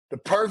The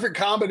perfect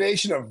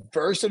combination of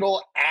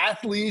versatile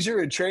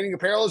athleisure and training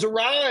apparel has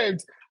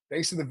arrived.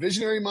 Thanks to the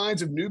visionary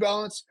minds of New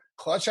Balance,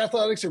 Clutch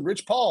Athletics, and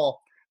Rich Paul,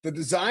 the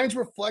designs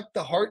reflect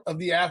the heart of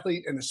the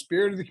athlete and the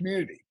spirit of the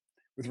community.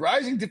 With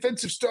rising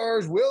defensive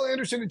stars Will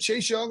Anderson and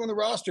Chase Young on the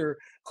roster,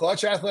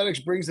 Clutch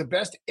Athletics brings the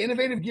best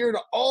innovative gear to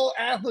all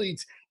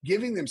athletes,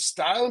 giving them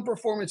style and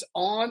performance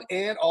on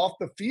and off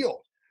the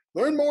field.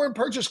 Learn more and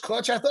purchase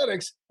Clutch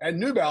Athletics at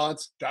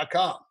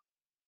newbalance.com.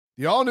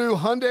 The all-new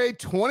Hyundai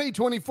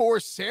 2024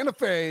 Santa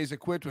Fe is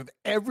equipped with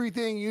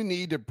everything you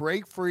need to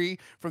break free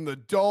from the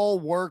dull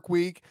work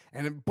week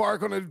and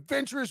embark on an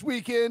adventurous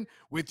weekend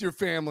with your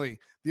family.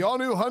 The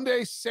all-new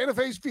Hyundai Santa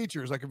Fe's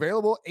features like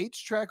available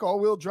H-Track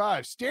all-wheel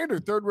drive,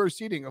 standard third-row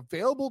seating,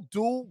 available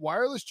dual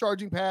wireless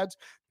charging pads,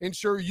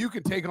 ensure you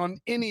can take on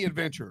any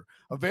adventure.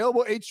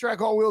 Available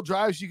H-Track all-wheel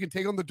drives you can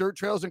take on the dirt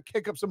trails and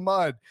kick up some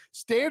mud.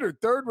 Standard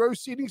third-row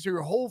seating so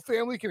your whole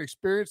family can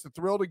experience the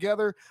thrill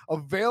together.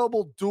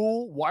 Available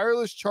dual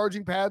wireless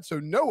charging pads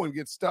so no one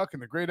gets stuck in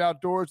the great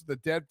outdoors with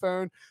a dead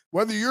phone.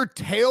 Whether you're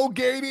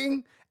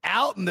tailgating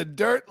out in the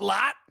dirt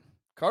lot,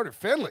 Carter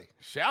Finley,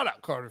 shout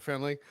out Carter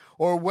Finley,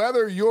 or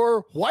whether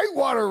you're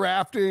whitewater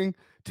rafting,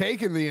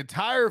 taking the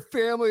entire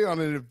family on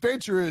an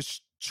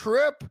adventurous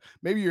trip,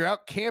 maybe you're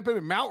out camping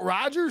in Mount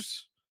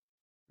Rogers.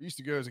 I used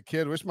to go as a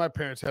kid. Wish my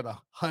parents had a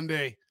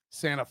Hyundai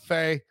Santa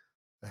Fe.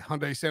 The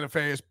Hyundai Santa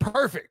Fe is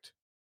perfect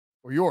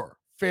for your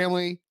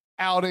family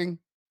outing.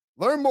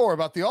 Learn more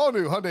about the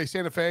all-new Hyundai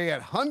Santa Fe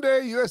at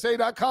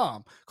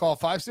HyundaiUSA.com. Call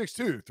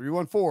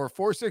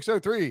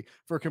 562-314-4603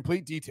 for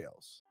complete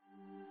details.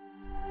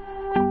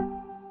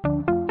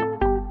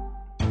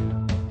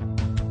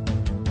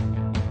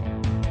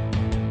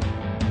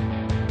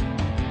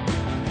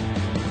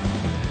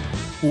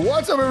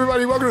 What's up,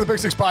 everybody? Welcome to the Big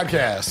Six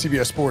Podcast,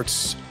 CBS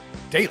Sports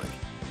Daily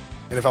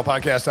NFL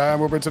Podcast. I'm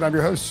Will Brinson. I'm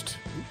your host.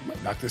 We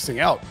might knock this thing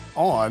out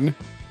on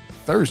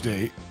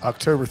Thursday,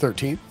 October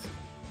 13th.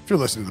 If you're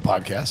listening to the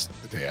podcast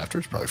the day after,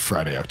 it's probably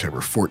Friday, October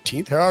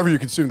 14th. However you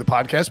consume the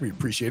podcast, we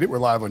appreciate it. We're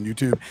live on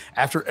YouTube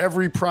after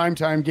every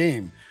primetime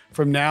game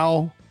from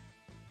now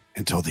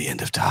until the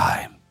end of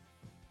time.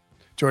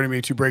 Joining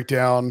me to break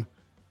down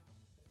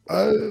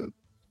a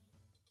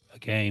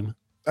game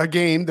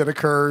that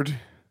occurred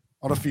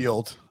on a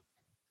field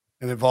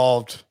and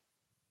involved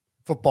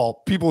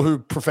football, people who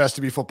profess to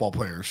be football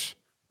players.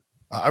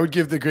 I would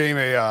give the game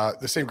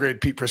the same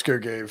grade Pete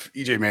Prisco gave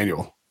EJ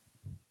Manuel.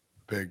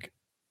 Big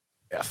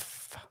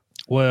F.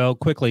 Well,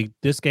 quickly,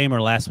 this game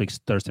or last week's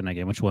Thursday night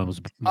game? Which one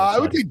was? I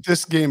would take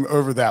this game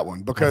over that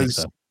one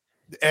because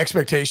the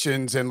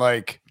expectations and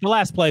the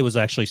last play was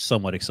actually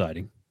somewhat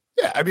exciting.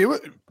 Yeah, I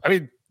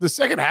mean, the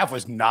second half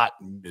was not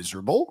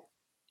miserable.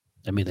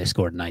 I mean, they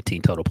scored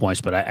 19 total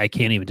points, but I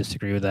can't even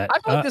disagree with that. I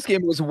thought this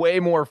game was way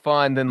more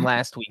fun than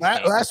last week's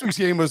game. Last week's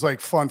game was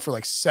fun for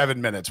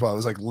 7 minutes while it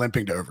was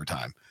limping to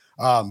overtime.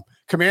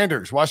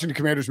 Washington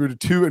Commanders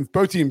moved to 2, and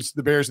both teams,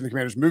 the Bears and the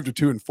Commanders, moved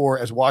to 2-4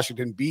 as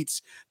Washington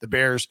beats the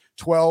Bears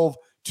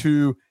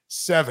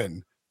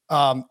 12-7.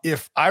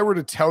 If I were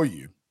to tell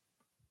you,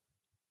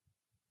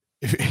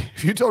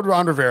 if you told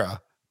Ron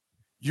Rivera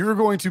you're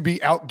going to be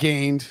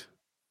outgained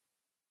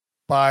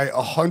by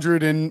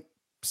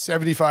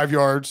 175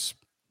 yards,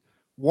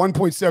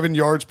 1.7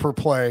 yards per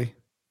play.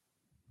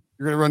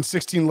 You're going to run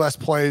 16 less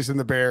plays than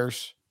the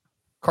Bears.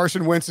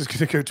 Carson Wentz is going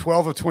to go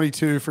 12 of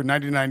 22 for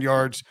 99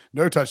 yards,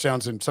 no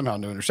touchdowns, and somehow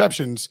no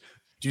interceptions.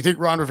 Do you think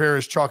Ron Rivera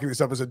is chalking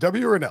this up as a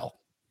W or an L?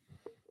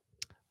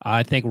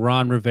 I think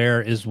Ron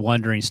Rivera is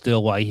wondering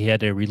still why he had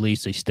to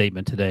release a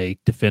statement today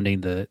defending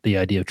the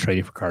idea of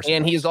trading for Carson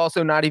And Wentz. he's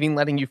also not even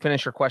letting you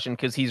finish your question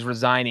because he's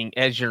resigning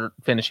as you're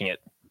finishing it,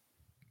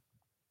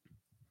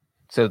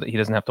 so that he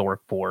doesn't have to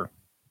work for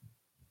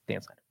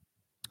Dan Snyder.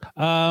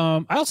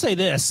 I'll say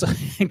this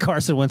in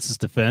Carson Wentz's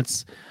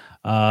defense,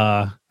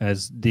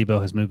 as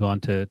Debo has moved on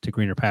to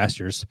greener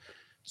pastures,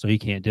 so he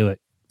can't do it.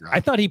 I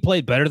thought he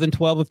played better than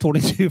 12 of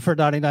 22 for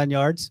 99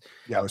 yards.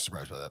 Yeah, I was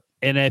surprised by that.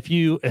 And if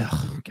you,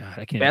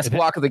 I can't. Best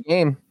block of the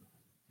game.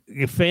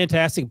 A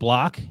fantastic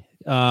block.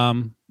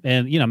 And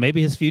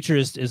maybe his future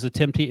is as a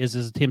Tim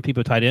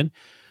Tebow tight end.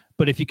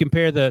 But if you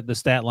compare the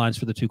stat lines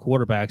for the two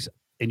quarterbacks,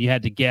 and you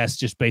had to guess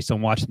just based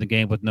on watching the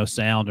game with no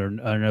sound or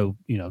no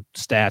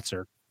stats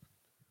or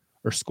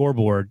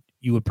scoreboard,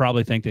 you would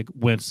probably think that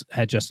Wentz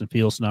had Justin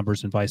Fields'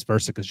 numbers and vice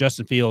versa, because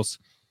Justin Fields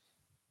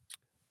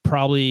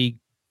probably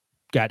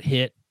got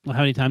hit. How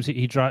many times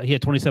he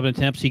had 27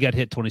 attempts? He got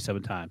hit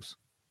 27 times,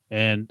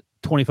 and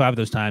 25 of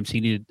those times he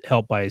needed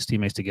help by his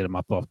teammates to get him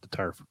up off the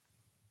turf.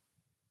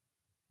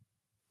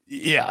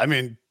 Yeah, I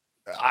mean,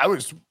 I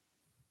was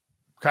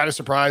kind of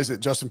surprised that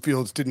Justin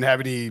Fields didn't have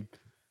any.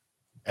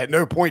 At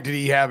no point did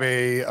he have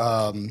a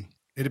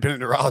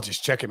independent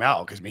neurologist check him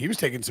out, because he was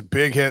taking some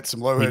big hits,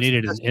 some low hits. He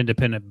needed an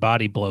independent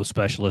body blow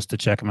specialist to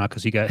check him out,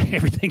 because he got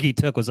everything he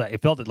took was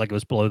it felt like it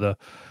was below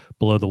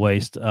the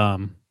waist.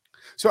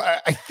 So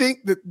I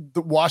think that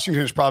the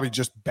Washington is probably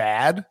just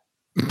bad,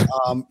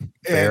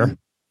 and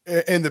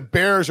the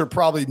Bears are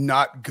probably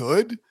not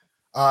good.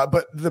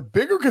 But the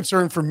bigger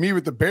concern for me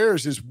with the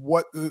Bears is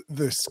what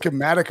the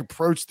schematic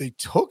approach they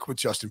took with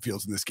Justin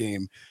Fields in this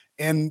game,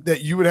 and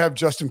that you would have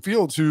Justin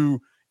Fields,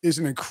 who is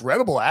an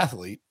incredible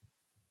athlete,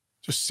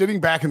 just sitting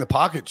back in the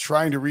pocket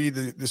trying to read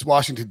this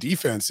Washington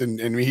defense, and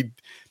he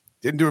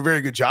didn't do a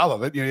very good job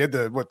of it. He had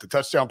the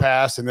touchdown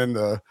pass, and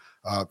then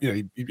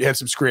he had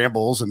some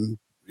scrambles and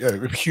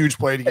a huge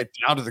play to get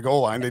down to the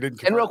goal line. They didn't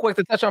convert. And real quick,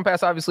 the touchdown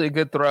pass, obviously a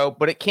good throw,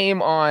 but it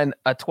came on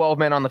a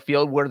 12-man on the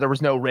field where there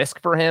was no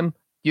risk for him.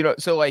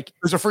 So like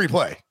there's a free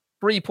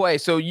play.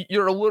 So you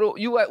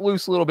let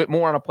loose a little bit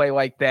more on a play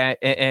like that.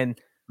 And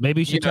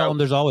maybe you should tell him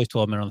there's always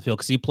 12 men on the field,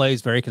 because he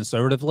plays very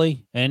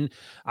conservatively. And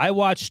I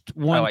watched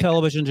one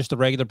television, just the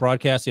regular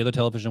broadcast. The other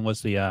television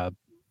was the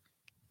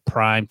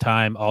prime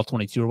time all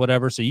 22 or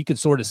whatever. So you could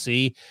sort of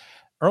see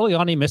early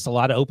on, he missed a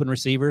lot of open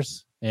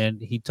receivers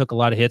and he took a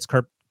lot of hits.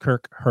 Kirk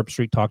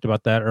Herbstreit talked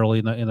about that early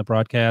in the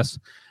broadcast.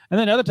 And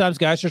then other times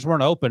guys just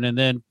weren't open. And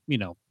then,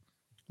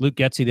 Luke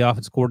Getsy, the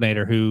offense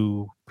coordinator,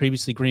 who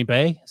previously Green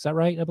Bay, is that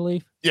right? I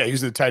believe. Yeah,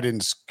 he's the tight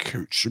ends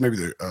coach. Maybe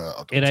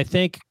and I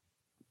think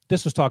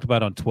this was talked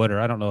about on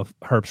Twitter. I don't know if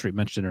Herbstreit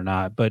mentioned it or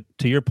not, but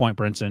to your point,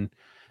 Brinson,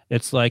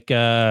 it's like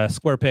a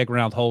square peg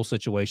round hole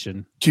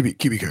situation.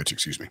 QB coach,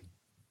 excuse me.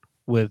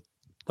 With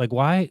like,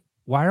 why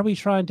are we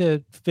trying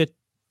to fit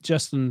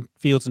Justin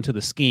Fields into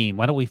the scheme?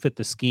 Why don't we fit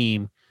the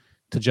scheme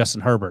to Justin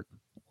Herbert,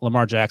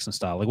 Lamar Jackson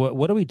style? Like,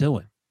 what are we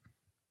doing?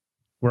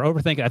 We're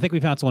overthinking. I think we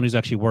found someone who's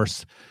actually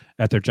worse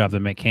at their job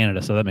than Matt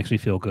Canada, so that makes me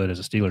feel good as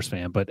a Steelers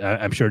fan. But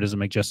I'm sure it doesn't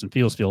make Justin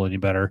Fields feel any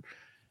better.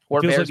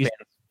 Or Bears fans.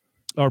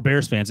 Or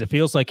Bears fans. It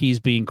feels like he's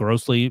being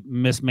grossly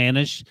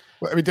mismanaged.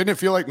 Well, I mean, didn't it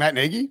feel like Matt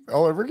Nagy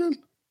all over again?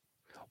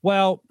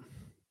 Well,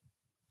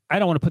 I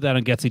don't want to put that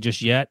on Getsy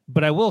just yet,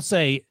 but I will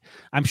say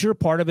I'm sure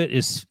part of it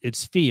is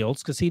it's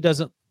Fields, because he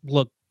doesn't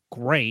look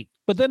great.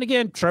 But then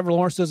again, Trevor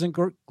Lawrence doesn't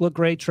look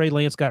great. Trey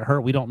Lance got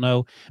hurt. We don't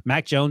know.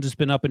 Mac Jones has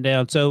been up and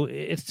down. So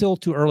it's still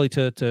too early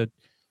to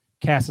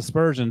cast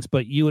aspersions,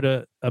 but you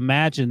would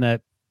imagine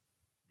that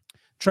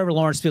Trevor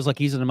Lawrence feels like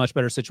he's in a much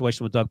better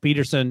situation with Doug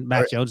Peterson.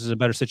 Mac Jones is in a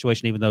better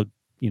situation, even though,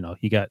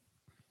 you got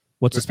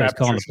what's his face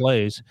calling the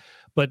plays.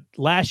 But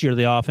last year,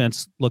 the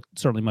offense looked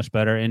certainly much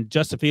better. And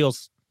Justin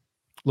Fields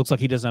looks like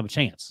he doesn't have a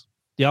chance.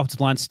 The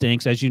offensive line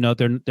stinks. As you know,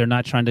 they're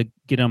not trying to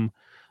get him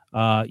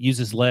use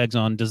his legs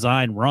on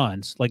design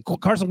runs. Like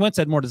Carson Wentz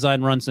had more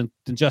design runs than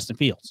Justin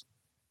Fields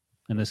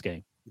in this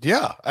game.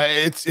 Yeah,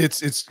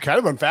 it's kind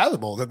of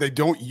unfathomable that they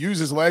don't use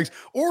his legs.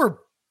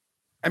 Or,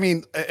 I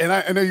mean, and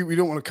I know we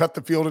don't want to cut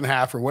the field in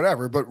half or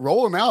whatever, but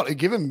roll him out and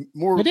give him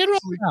more. They did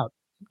roll him out.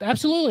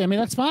 Absolutely. I mean,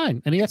 that's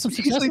fine. And he had some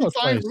successful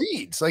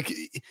reads. Like,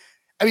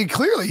 I mean,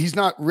 clearly he's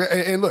not.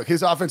 And look,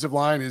 his offensive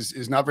line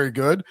is not very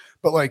good.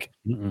 But like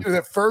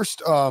that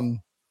first.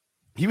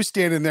 He was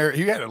standing there.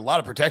 He had a lot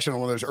of protection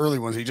on one of those early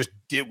ones. He just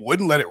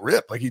wouldn't let it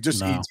rip. Like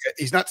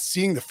he's not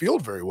seeing the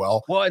field very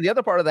well. Well, and the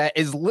other part of that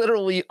is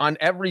literally on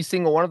every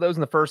single one of those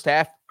in the first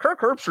half,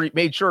 Kirk Herbstreit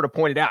made sure to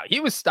point it out.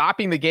 He was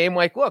stopping the game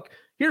like, look,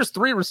 here's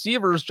 3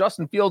 receivers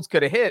Justin Fields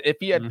could have hit if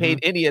he had paid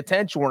any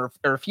attention or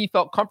if he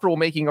felt comfortable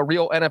making a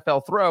real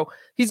NFL throw.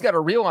 He's got to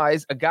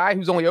realize a guy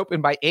who's only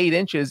open by 8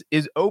 inches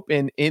is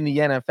open in the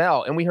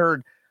NFL. And we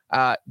heard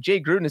Jay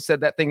Gruden has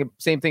said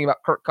same thing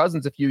about Kirk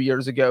Cousins a few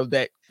years ago,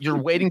 that you're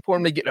waiting for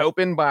him to get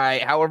open by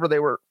however they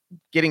were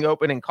getting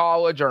open in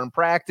college or in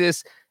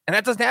practice. And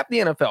that doesn't happen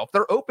in the NFL. If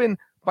they're open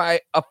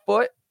by a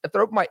foot, if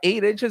they're open by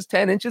 8 inches,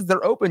 10 inches,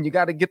 they're open. You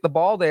got to get the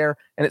ball there.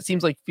 And it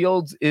seems like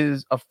Fields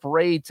is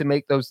afraid to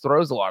make those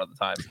throws a lot of the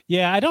time.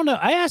 Yeah, I don't know.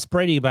 I asked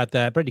Brady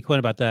Quinn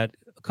about that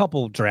a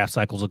couple draft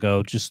cycles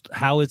ago. Just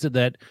how is it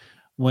that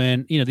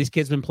when, these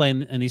kids have been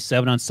playing in these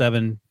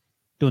 7-on-7,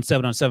 doing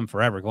 7-on-7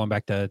 forever, going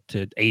back to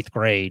 8th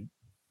grade.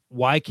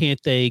 Why can't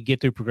they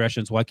get through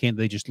progressions? Why can't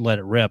they just let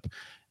it rip?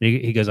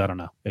 And he goes, I don't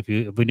know. If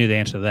we knew the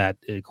answer to that,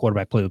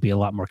 quarterback play would be a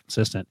lot more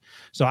consistent.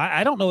 So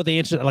I don't know what the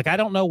answer. Like, I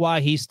don't know why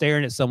he's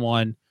staring at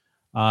someone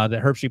that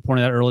Herbstreit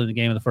pointed out early in the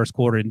game in the first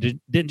quarter and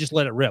didn't just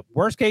let it rip.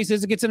 Worst case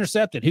is it gets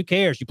intercepted. Who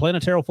cares? You play on a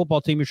terrible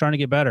football team. You're trying to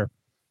get better.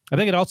 I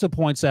think it also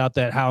points out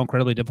that how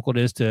incredibly difficult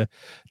it is to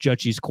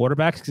judge these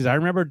quarterbacks, because I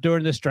remember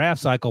during this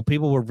draft cycle,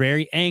 people were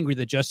very angry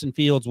that Justin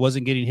Fields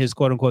wasn't getting his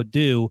quote-unquote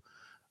due,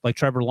 like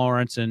Trevor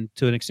Lawrence and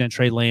to an extent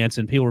Trey Lance,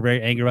 and people were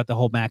very angry about the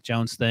whole Mac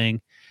Jones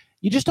thing.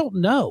 You just don't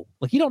know.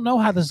 Like, you don't know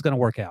how this is going to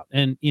work out.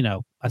 And,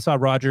 I saw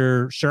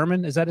Roger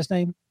Sherman. Is that his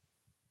name?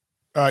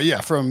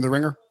 Yeah, from The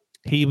Ringer.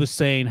 He was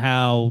saying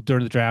how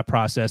during the draft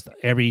process,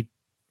 everything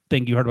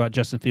you heard about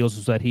Justin Fields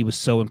was that he was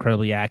so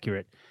incredibly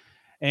accurate.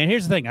 And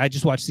here's the thing. I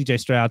just watched CJ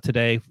Stroud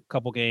today, a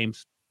couple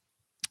games,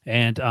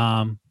 and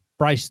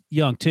Bryce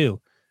Young too.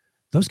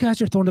 Those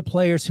guys are throwing to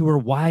players who are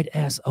wide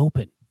ass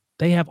open.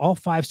 They have all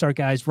 5-star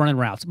guys running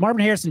routes.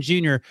 Marvin Harrison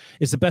Jr.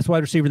 is the best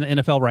wide receiver in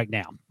the NFL right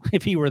now,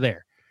 if he were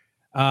there.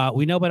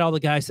 We know about all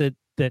the guys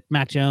that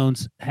Mac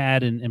Jones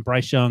had and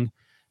Bryce Young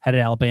had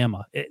at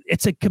Alabama.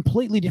 It's a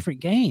completely different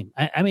game.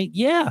 I mean,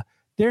 yeah,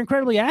 they're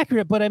incredibly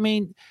accurate, but I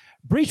mean,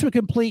 Breach would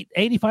complete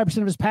 85%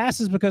 of his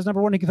passes because,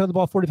 number one, he can throw the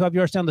ball 45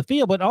 yards down the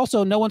field, but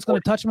also no one's going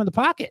to touch him in the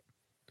pocket.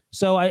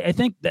 So I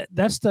think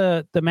that's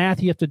the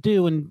math you have to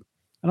do, and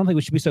I don't think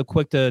we should be so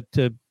quick to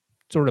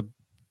sort of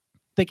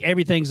think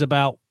everything's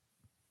about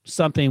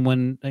something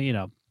when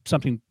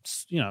something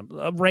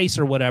a race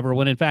or whatever.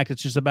 When in fact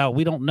it's just about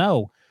we don't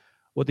know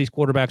what these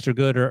quarterbacks are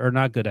good or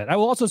not good at. I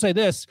will also say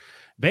this: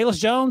 Velus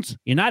Jones,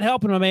 you're not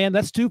helping my man.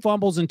 That's 2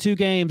 fumbles in 2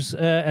 games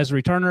as a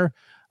returner.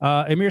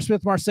 Ihmir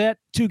Smith-Marsette,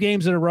 2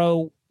 games in a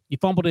row. You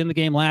fumbled in the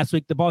game last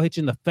week. The ball hit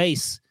you in the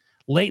face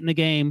late in the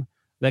game.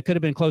 That could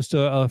have been close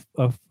to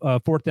a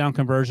fourth down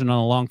conversion on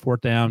a long fourth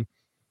down.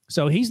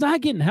 So he's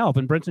not getting help.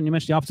 And Brenton, you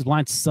mentioned the offensive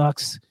line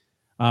sucks.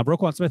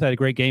 Roquan Smith had a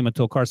great game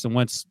until Carson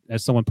Wentz,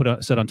 as someone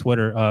said on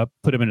Twitter,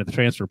 put him into the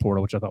transfer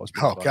portal, which I thought was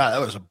pretty fun. God, that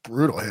was a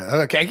brutal hit.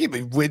 I can't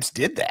believe Wentz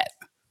did that.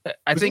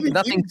 I think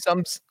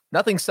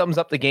nothing sums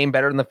up the game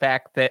better than the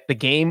fact that the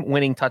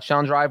game-winning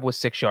touchdown drive was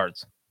 6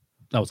 yards.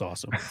 That was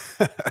awesome.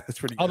 That's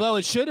pretty good. Although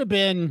it should have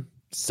been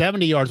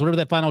 70 yards, whatever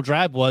that final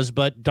drive was,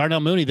 but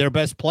Darnell Mooney, their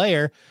best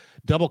player,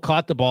 double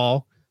caught the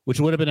ball, which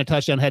would have been a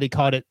touchdown had he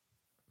caught it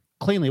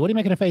cleanly. What are you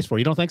making a face for?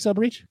 You don't think so,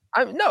 Breach?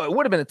 No, it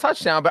would have been a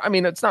touchdown, but I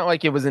mean, it's not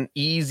like it was an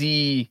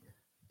easy.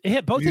 It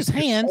hit both his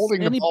hands.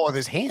 Holding the ball with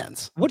his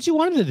hands. What did you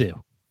want him to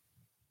do?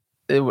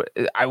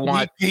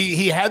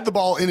 He had the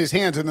ball in his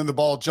hands, and then the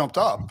ball jumped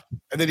up,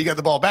 and then he got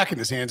the ball back in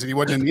his hands, and he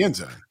wasn't in the end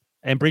zone.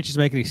 And Breach is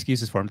making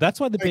excuses for him. That's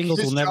why the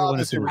Bengals will never win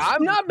a Super Bowl.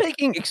 I'm not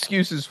making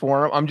excuses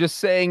for him. I'm just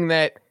saying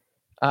that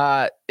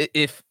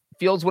if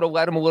Fields would have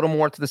led him a little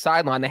more to the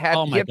sideline, they had.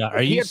 Oh my God!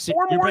 Are you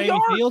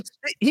blaming Fields?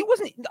 He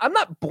wasn't. I'm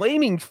not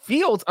blaming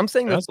Fields. I'm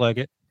saying that's like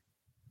it.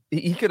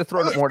 He could have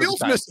thrown it more.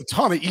 Fields missed a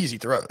ton of easy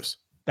throws.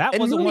 That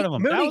wasn't one of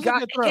them. That was a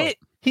good throw.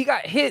 He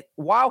got hit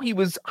while he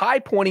was high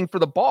pointing for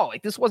the ball.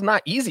 Like, this was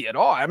not easy at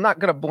all. I'm not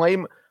going to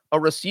blame a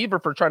receiver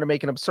for trying to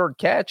make an absurd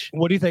catch.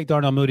 What do you think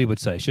Darnell Mooney would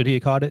say? Should he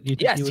have caught it?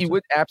 Yes, he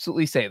would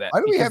absolutely say that. Why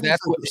do we have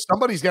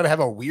somebody's got to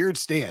have a weird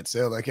stance?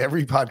 So like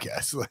every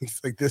podcast,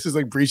 like this is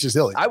like Breach's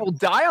Hill. I will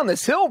die on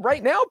this hill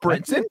right now,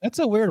 Brinson. That's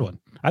a weird one.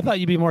 I thought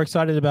you'd be more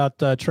excited about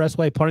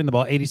Tressway punting the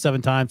ball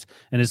 87 times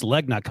and his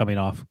leg not coming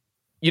off.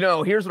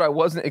 Here's what I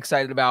wasn't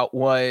excited about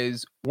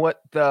was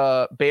what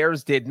the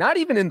Bears did, not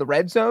even in the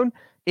red zone,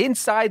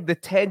 inside the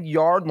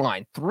 10-yard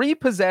line. 3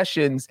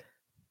 possessions,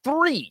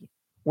 3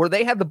 where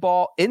they had the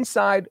ball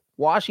inside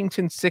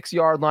Washington's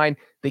 6-yard line.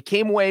 They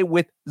came away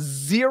with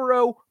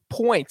 0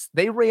 points.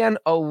 They ran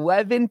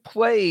 11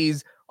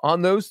 plays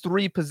on those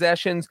 3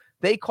 possessions.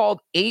 They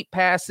called 8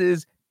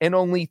 passes and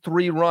only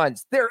 3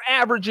 runs. They're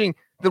averaging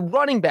the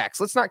running backs.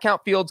 Let's not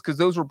count Fields because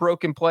those were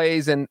broken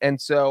plays. And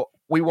so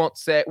we won't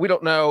say, we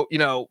don't know,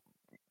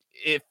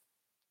 if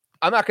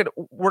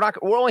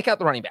we'll only count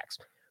the running backs.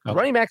 Okay.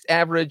 Running backs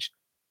average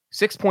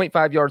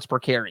 6.5 yards per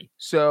carry.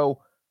 So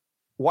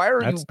why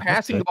are you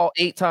passing the ball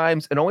 8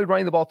 times and only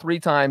running the ball 3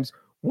 times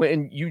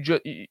when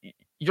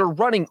you're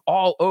running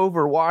all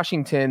over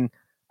Washington?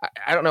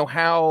 I don't know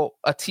how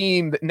a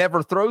team that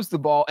never throws the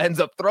ball ends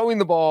up throwing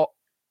the ball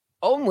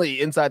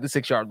only inside the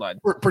 6-yard line.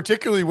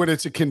 Particularly when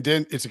it's a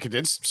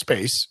condensed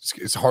space.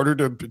 It's harder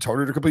to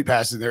complete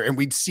passes there. And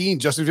we'd seen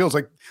Justin Fields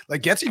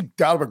like gets you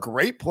out of a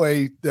great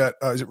play that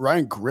is it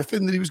Ryan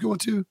Griffin that he was going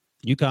to?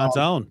 UConn's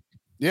own.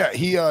 Yeah,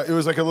 he it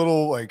was like a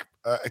little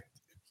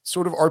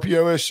sort of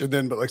RPO-ish, and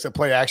then but like that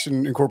play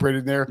action incorporated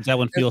in there. Is that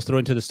when Fields threw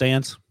into the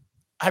stands?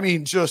 I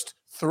mean, just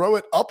throw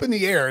it up in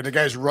the air, and the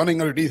guy's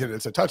running underneath it.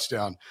 It's a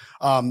touchdown.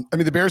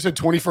 The Bears had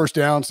 20 first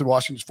downs to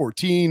Washington's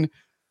 14.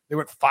 They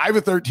went 5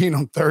 of 13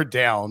 on third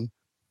down,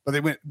 but they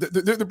went.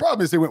 The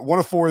problem is they went 1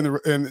 of 4 in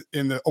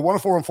the 1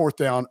 of 4 on fourth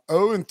down,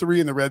 0 and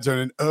 3 in the red zone,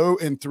 and 0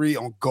 and 3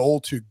 on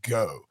goal to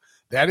go.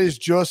 That is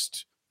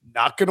just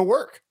not going to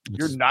work.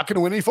 You're not going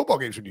to win any football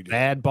games when you do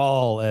bad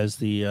ball, as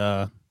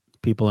the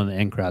people in the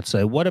in crowd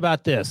say. What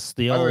about this?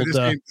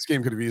 This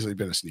game could have easily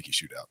been a sneaky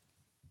shootout.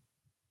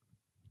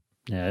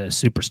 Yeah,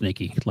 super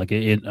sneaky. Like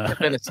it's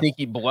been a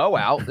sneaky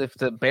blowout if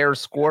the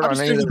Bears scored on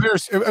any.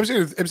 I'm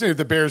saying if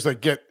the Bears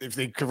if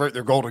they convert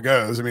their goal to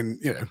goes. I mean,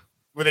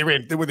 when they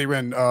ran. Let's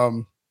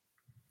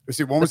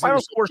see, the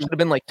final score should have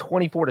been like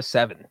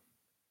 24-7.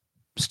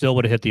 Still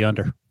would have hit the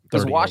under.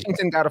 Because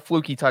Washington got a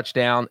fluky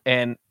touchdown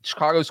and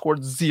Chicago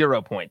scored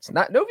 0 points.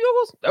 No field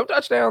goals, no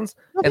touchdowns,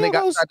 and they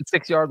got inside the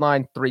 6-yard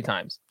line 3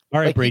 times. All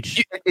right,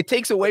 Breach. It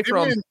takes away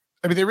from.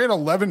 They ran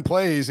 11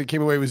 plays and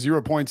came away with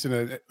 0 points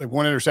and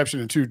 1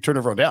 interception and 2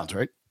 turnover on downs,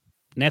 right?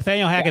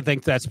 Nathaniel Hackett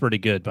thinks that's pretty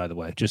good, by the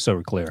way, just so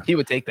we're clear. He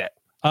would take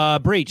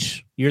that.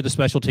 Breach, you're the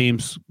special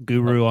teams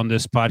guru on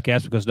this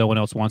podcast because no one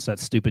else wants that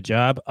stupid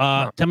job.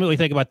 Tell me what you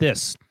think about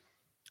this.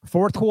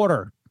 4th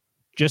quarter,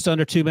 just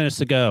under 2 minutes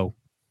to go.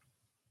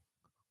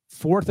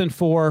 4th and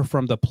 4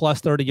 from the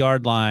plus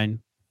 30-yard line,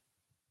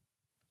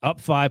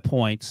 up 5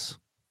 points,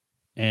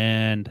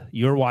 and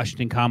your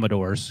Washington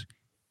Commodores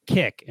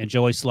kick, and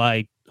Joey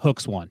Slye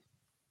hooks one.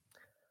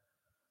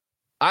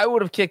 I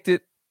would have kicked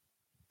it.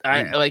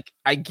 I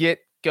get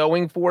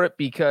going for it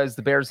because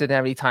the Bears didn't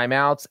have any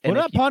timeouts. And what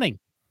about punting?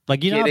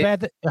 Like,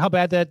 how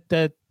bad that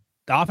the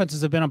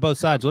offenses have been on both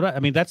sides.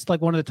 That's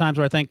like one of the times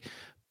where I think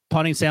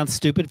punting sounds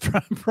stupid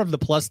from the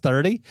plus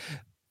 30.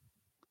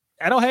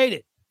 I don't hate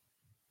it.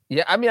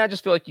 Yeah, I mean, I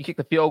just feel like you kick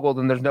the field goal,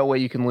 then there's no way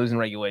you can lose in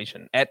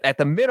regulation. At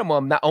the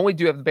minimum, not only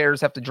do the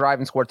Bears have to drive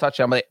and score a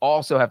touchdown, but they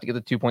also have to get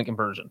the 2-point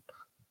conversion.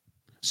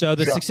 So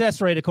the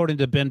success rate, according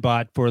to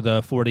BenBot, for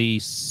the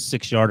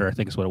 46-yarder, I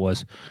think is what it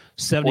was,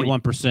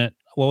 71%.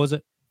 What was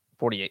it?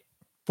 48.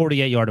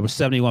 48-yarder was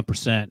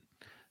 71%.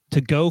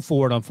 To go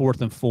for it on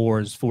 4th and 4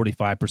 is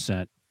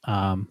 45%.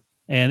 And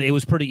it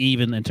was pretty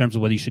even in terms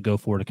of whether you should go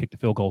for it to kick the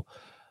field goal.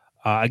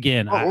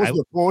 Again,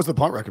 what was the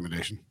punt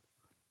recommendation?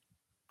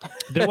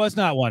 There was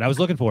not one. I was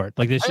looking for it.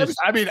 Like this,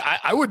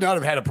 I would not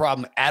have had a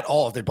problem at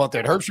all if they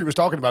punted. Herbstreit was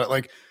talking about it.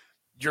 Like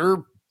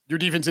your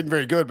defense isn't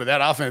very good, but that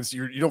offense,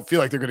 you don't feel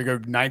like they're going to go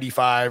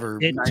 95 or.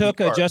 It took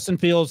a Justin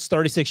Fields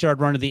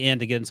 36-yard run to the end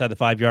to get inside the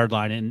 5-yard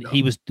line, and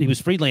he was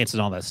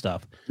freelancing all that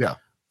stuff. Yeah.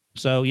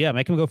 So yeah,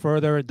 make him go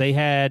further. They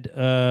had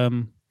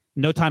no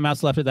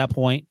timeouts left at that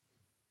point.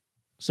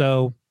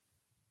 So,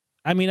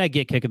 I mean, I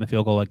get kicking the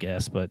field goal, I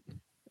guess, but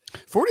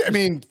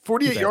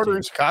 48-yarder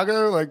in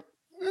Chicago, like.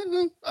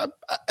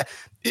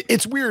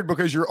 It's weird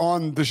because you're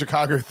on the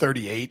Chicago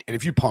 38, and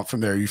if you punt from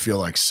there, you feel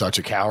like such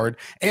a coward.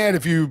 And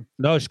if you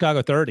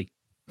Chicago 30.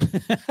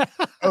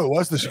 Oh, it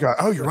was the Chicago.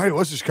 Oh, you're right. It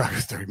was the Chicago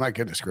 30. My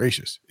goodness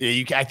gracious.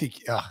 Yeah, I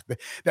think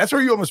that's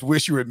where you almost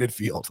wish you were at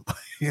midfield.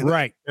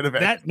 Right.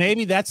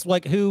 That's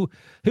like who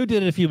did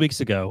it a few weeks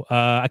ago.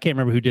 I can't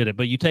remember who did it,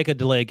 but you take a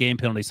delay of game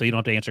penalty so you don't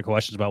have to answer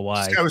questions about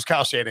why. That was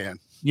Kyle Shanahan.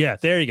 Yeah,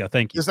 there you go.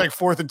 Thank you. It's like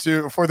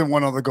 4th and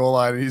 1 on the goal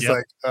line. And he's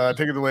like,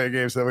 take a delay of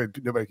game so that way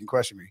nobody can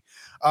question me.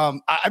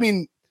 I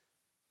mean,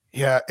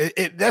 yeah,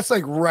 that's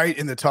like right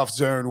in the tough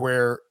zone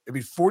where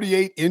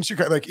 48 in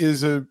Chicago, like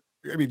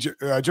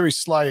Joey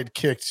Sly had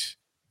kicked.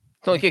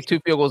 He only kicked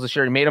 2 field goals this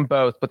year. He made them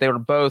both, but they were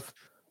both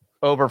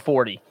over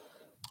 40.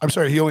 I'm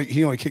sorry, he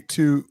only kicked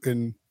 2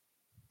 in.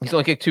 He's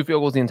only kicked 2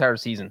 field goals the entire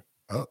season.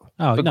 Oh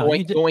no,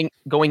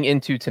 going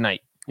into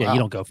tonight. Yeah, wow. You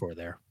don't go for it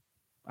there.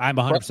 I'm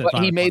 100%.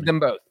 But he made them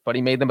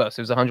both.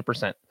 So it was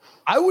 100%.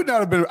 I would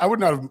have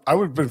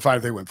been fine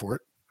if they went for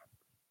it.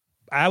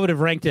 I would have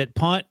ranked it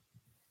punt,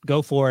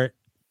 go for it,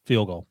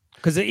 field goal.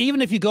 Because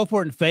even if you go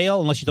for it and fail,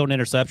 unless you throw an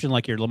interception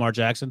like your Lamar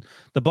Jackson,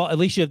 the ball, at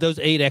least you have those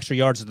 8 extra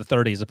yards at the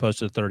 30 as opposed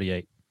to the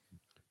 38.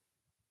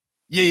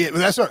 Yeah, but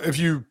that's not if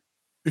you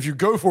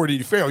go for it and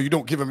you fail, you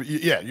don't give them.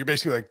 You're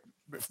basically like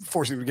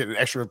forcing them to get an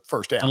extra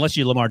first down, unless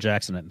you Lamar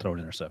Jackson it and throw an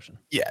interception.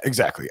 Yeah,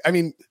 exactly. I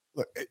mean,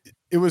 look,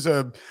 it was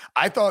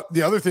I thought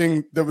the other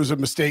thing that was a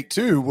mistake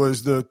too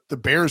was the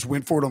Bears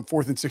went for it on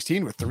 4th and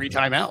 16 with 3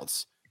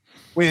 timeouts.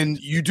 When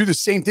you do the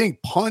same thing,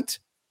 punt,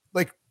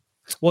 like.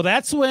 Well,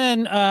 that's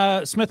when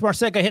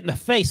Smith-Marsette got hit in the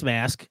face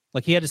mask.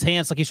 Like he had his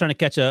hands like he's trying to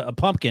catch a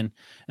pumpkin,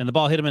 and the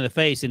ball hit him in the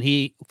face, and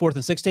 4th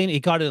and 16, he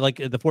caught it like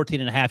the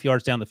 14.5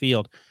 yards down the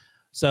field.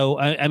 So,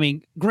 I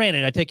mean,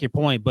 granted, I take your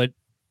point, but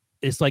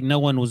it's like no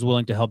one was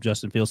willing to help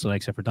Justin Fields tonight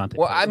except for Dante.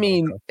 Well, I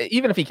mean,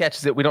 even if he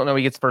catches it, we don't know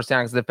he gets first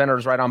down because the defender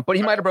is right on, but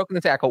he might have broken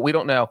the tackle. We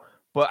don't know.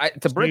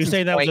 But to Brinson's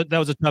you're saying that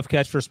was a tough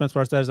catch for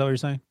Smith-Marsette? Is that what you're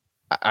saying?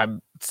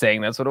 I'm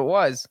saying that's what it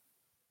was.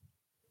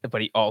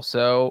 But he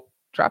also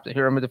dropped it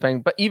here. I'm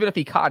defending. But even if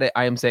he caught it,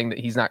 I am saying that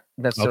he's not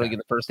necessarily getting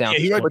the first down. Yeah,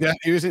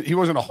 he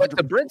wasn't 100%. But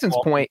to Brinson's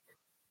point,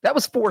 that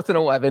was 4th and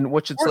 11,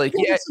 which it's like,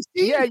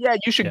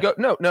 you should go.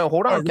 No,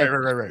 hold on.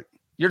 Right.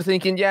 You're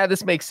thinking, yeah,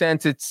 this makes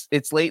sense.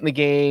 It's late in the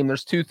game.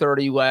 There's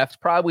 2:30 left.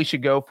 Probably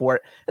should go for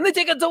it. And they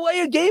take a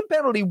delay of game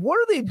penalty. What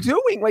are they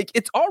doing? Like,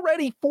 it's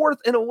already 4th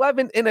and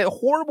 11 in a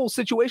horrible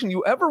situation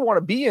you ever want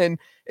to be in,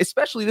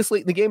 especially this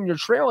late in the game and you're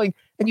trailing,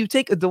 and you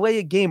take a delay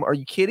of game. Are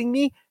you kidding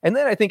me? And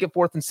then I think at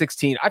 4th and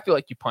 16, I feel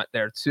like you punt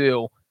there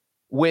too.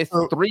 With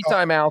 3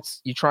 timeouts,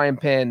 you try and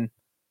pin.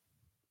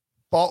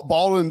 The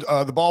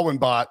Baldwin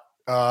bot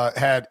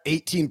had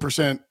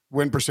 18%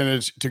 win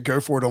percentage to go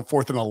for it on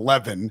 4th and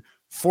 11.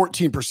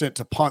 14%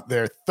 to punt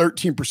there,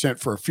 13%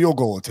 for a field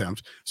goal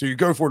attempt. So you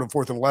go for it on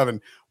 4th and 11.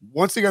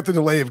 Once they got the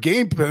delay of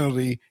game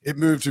penalty, it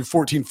moved to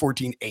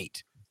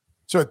 14-8.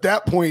 So at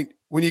that point,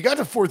 when you got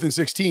to 4th and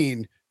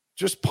 16,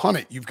 just punt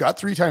it. You've got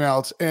 3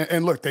 timeouts.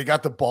 And look, they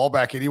got the ball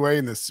back anyway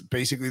in this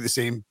basically the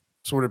same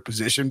sort of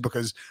position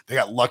because they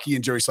got lucky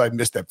and Joey Slide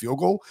missed that field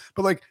goal.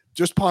 But like,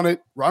 just punt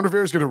it. Ron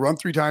Rivera is going to run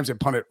 3 times and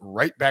punt it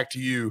right back to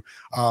you.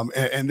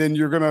 And then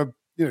you're going to,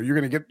 you're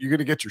going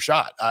to get your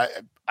shot. I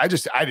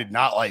did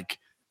not like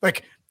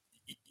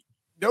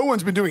no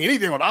one's been doing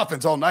anything on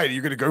offense all night.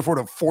 You're going to go for it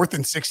on 4th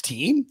and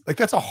 16. Like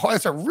that's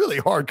a really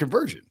hard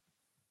conversion.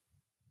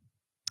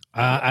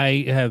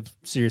 I have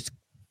serious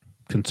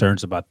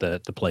concerns about the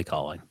play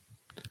calling,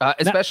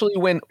 especially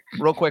when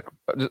real quick.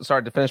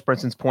 Sorry to finish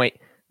Brinson's point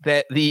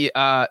that the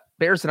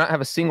Bears did not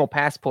have a single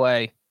pass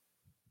play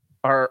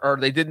or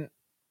they didn't.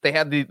 They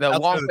had the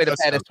long play to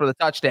Pettis for the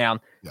touchdown.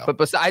 Yeah. But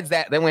besides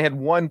that, they only had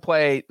one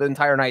play the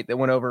entire night that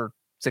went over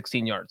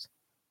 16 yards.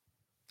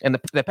 And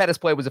the Pettis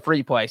play was a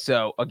free play.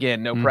 So,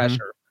 again, no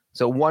pressure.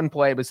 So, one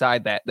play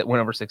beside that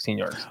went over 16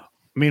 yards.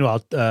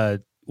 Meanwhile,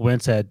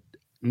 Wentz had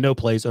no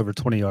plays over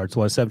 20 yards.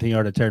 Well,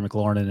 17-yard to Terry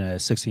McLaurin and a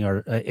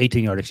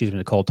 18-yard,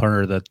 to Cole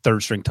Turner, the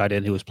third-string tight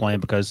end who was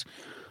playing because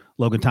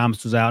Logan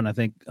Thomas was out. And I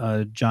think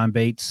John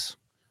Bates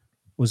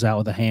was out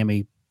with a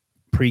hammy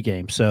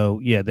pregame. So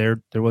yeah,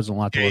 there wasn't a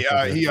lot to look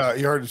for. He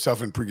hurt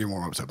himself in pregame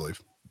warmups, I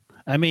believe.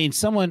 I mean,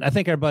 I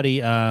think our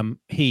buddy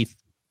Heath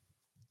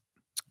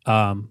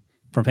from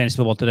Fantasy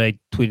Football Today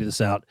tweeted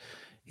this out.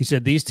 He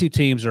said these two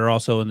teams are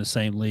also in the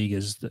same league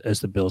as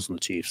the Bills and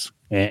the Chiefs,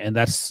 and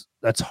that's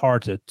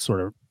hard to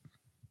sort of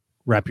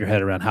wrap your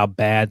head around how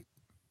bad.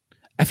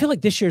 I feel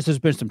like this year there's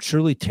been some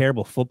truly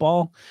terrible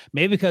football,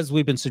 maybe because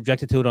we've been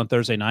subjected to it on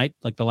Thursday night,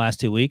 like the last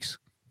 2 weeks.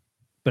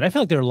 But I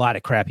feel like there are a lot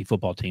of crappy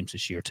football teams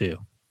this year too.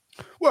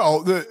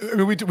 Well,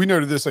 we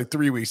noted this like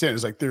 3 weeks in.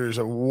 It's like there's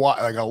a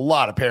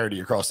lot of parity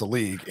across the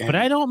league. But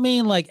I don't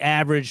mean like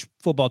average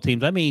football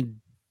teams. I mean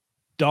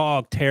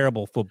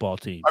terrible football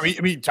teams. I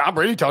mean, Tom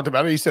Brady talked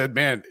about it. He said,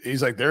 "Man,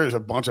 he's like there is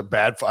a bunch of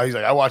bad." He's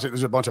like, I watch it.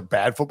 There's a bunch of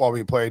bad football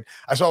being played.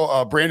 I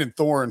saw Brandon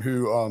Thorne,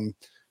 who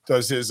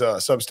does his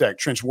Substack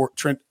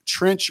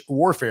Trench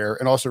Warfare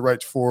and also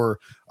writes for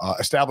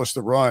Establish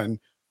the Run,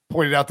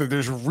 pointed out that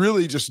there's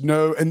really just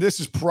no, and this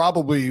is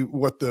probably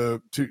what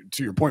to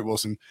your point,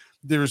 Wilson.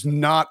 There's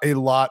not a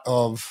lot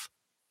of,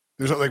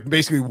 there's like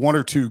basically one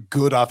or two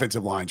good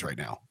offensive lines right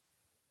now.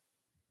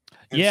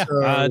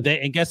 And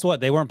and guess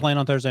what? They weren't playing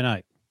on Thursday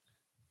night.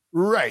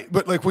 Right.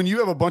 But like when you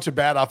have a bunch of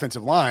bad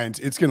offensive lines,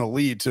 it's going to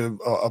lead to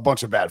a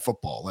bunch of bad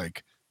football.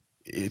 Like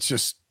it's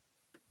just,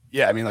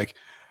 yeah. I mean, like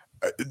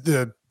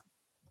the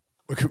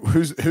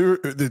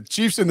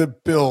Chiefs and the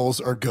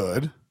Bills are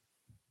good.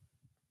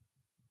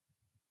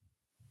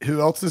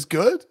 Who else is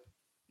good?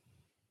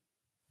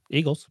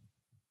 Eagles.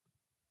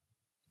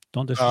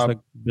 Don't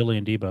disrespect Billy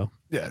and Debo.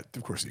 Yeah,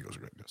 of course the Eagles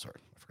are good. Sorry,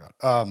 I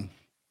forgot.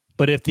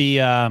 But if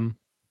the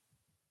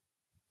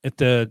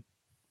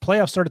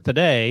playoffs started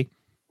today,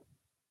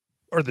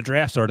 or the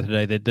draft started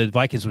today, the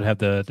Vikings would have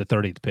the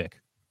 30th pick.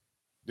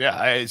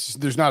 Yeah,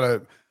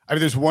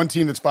 there's one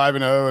team that's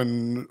 5-0,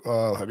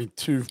 and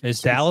two. Is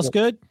Dallas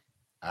good?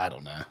 I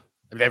don't know. I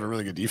mean, they have a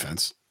really good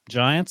defense.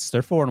 Giants,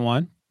 they're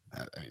 4-1.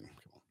 I mean,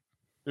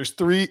 there's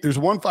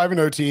one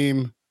 5-0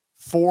 team,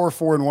 4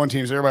 4-1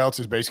 teams. Everybody else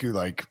is basically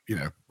like,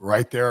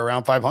 right there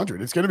around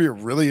 500. It's going to be a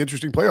really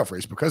interesting playoff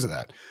race because of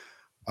that.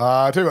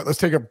 I'll tell you what, let's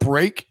take a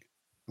break.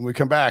 When we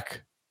come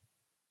back,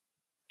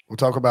 we'll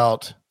talk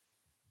about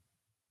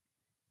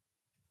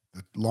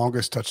the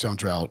longest touchdown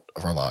drought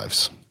of our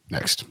lives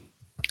next.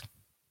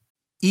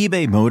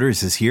 eBay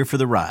Motors is here for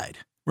the ride.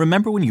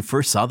 Remember when you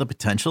first saw the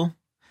potential?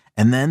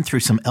 And then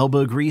through some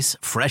elbow grease,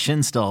 fresh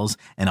installs,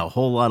 and a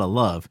whole lot of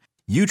love,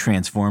 you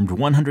transformed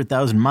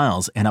 100,000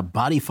 miles and a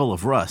body full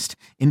of rust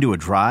into a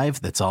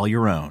drive that's all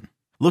your own.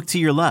 Look to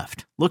your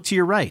left. Look to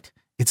your right.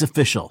 It's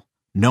official.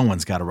 No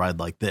one's got a ride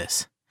like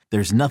this.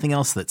 There's nothing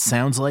else that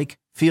sounds like,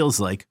 feels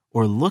like,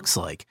 or looks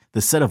like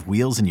the set of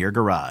wheels in your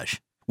garage.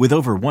 With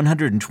over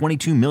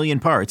 122 million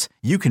parts,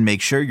 you can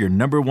make sure your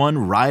number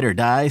one ride or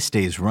die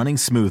stays running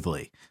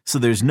smoothly. So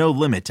there's no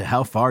limit to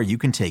how far you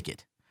can take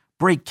it.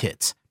 Brake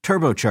kits,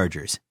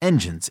 turbochargers,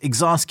 engines,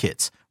 exhaust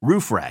kits,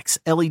 roof racks,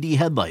 LED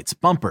headlights,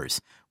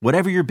 bumpers,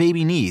 whatever your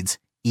baby needs,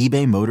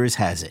 eBay Motors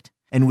has it.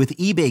 And with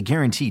eBay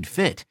Guaranteed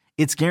Fit,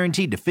 it's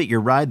guaranteed to fit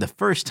your ride the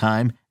first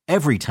time,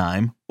 every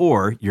time,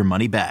 or your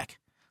money back.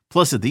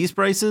 Plus at these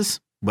prices,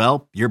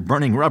 well, you're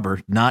burning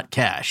rubber, not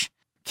cash.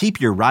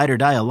 Keep your ride or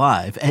die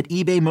alive at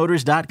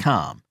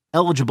ebaymotors.com.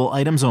 Eligible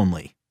items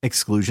only.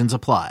 Exclusions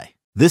apply.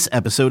 This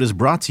episode is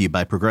brought to you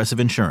by Progressive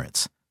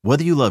Insurance.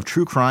 Whether you love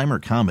true crime or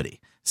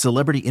comedy,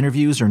 celebrity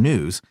interviews or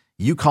news,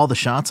 you call the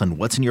shots on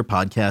what's in your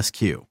podcast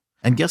queue.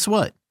 And guess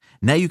what?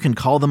 Now you can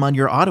call them on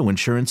your auto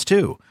insurance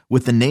too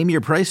with the Name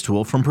Your Price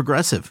tool from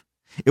Progressive.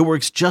 It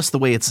works just the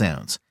way it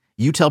sounds.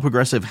 You tell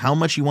Progressive how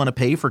much you want to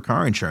pay for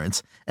car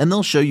insurance, and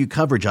they'll show you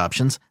coverage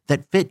options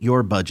that fit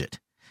your budget.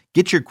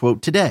 Get your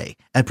quote today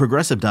at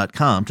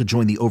Progressive.com to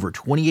join the over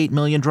 28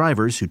 million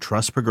drivers who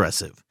trust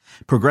Progressive.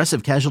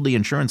 Progressive Casualty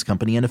Insurance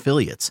Company and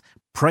Affiliates.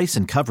 Price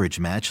and coverage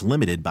match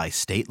limited by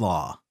state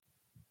law.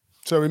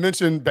 So we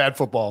mentioned bad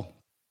football.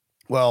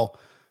 Well,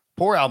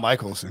 poor Al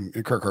Michaels and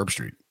Kirk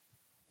Herbstreit.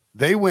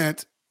 They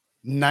went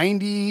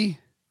 90,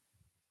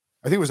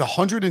 I think it was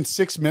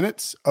 106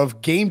 minutes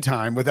of game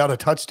time without a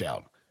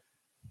touchdown.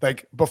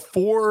 Like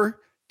before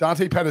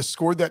Dante Pettis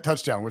scored that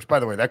touchdown, which by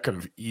the way, that could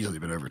have easily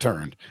been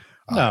overturned.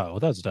 No,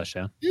 that was a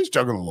touchdown. He was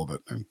juggling a little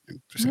bit.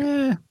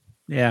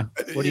 Yeah.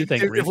 What do you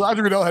think? If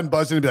Roger Goodell hadn't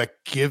buzzed in and be like,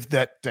 give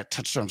that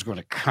touchdown's going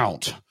to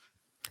count.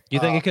 You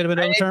think it could have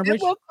been overturned?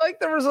 It looked like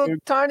there was a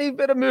tiny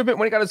bit of movement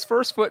when he got his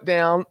first foot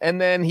down, and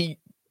then he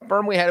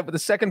firmly had it with the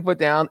second foot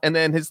down, and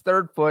then his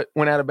third foot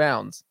went out of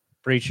bounds.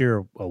 Breach,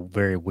 you're a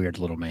very weird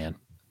little man.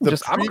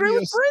 I'm agreeing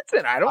with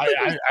Brinson.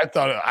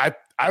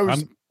 I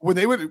was when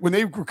they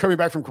were coming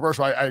back from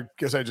commercial. I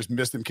guess I just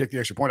missed them kick the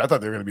extra point. I thought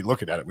they were going to be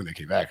looking at it when they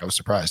came back. I was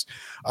surprised.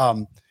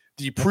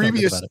 The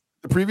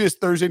previous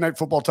Thursday night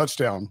football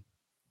touchdown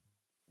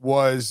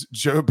was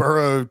Joe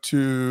Burrow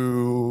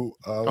to.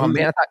 Oh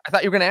man, I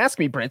thought you were going to ask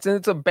me, Brinson.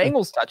 It's a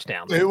Bengals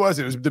touchdown. It was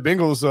the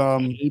Bengals.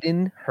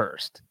 Hayden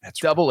Hurst.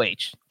 That's Double right.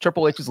 H.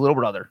 Triple H's little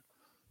brother.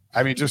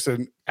 I mean, just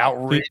an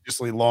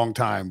outrageously long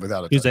time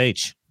without a. Who's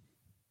H?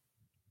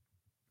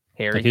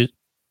 Harry. Like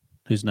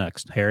who's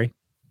next? Harry.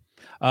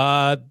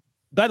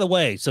 By the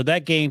way, so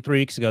that game 3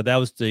 weeks ago, that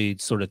was the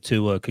sort of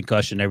Tua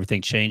concussion,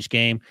 everything changed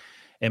game.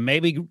 And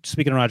maybe,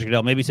 speaking of Roger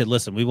Goodell, maybe he said,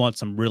 listen, we want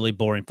some really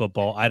boring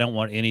football. I don't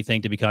want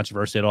anything to be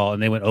controversial at all.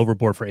 And they went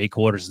overboard for 8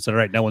 quarters and said, all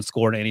right, no one's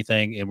scoring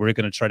anything, and we're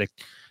going to try to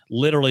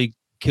literally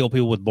kill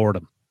people with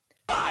boredom.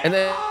 And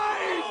then,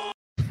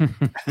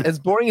 as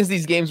boring as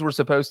these games were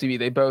supposed to be,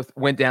 they both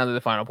went down to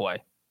the final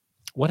play.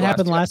 What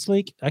happened last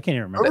week? I can't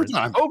even remember.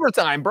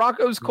 Overtime.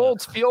 Broncos,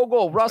 Colts, field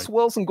goal. Russ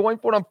Wilson going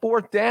for it on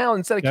 4th down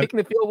instead of kicking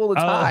the field goal to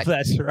tie. Oh,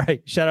 that's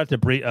right. Shout out to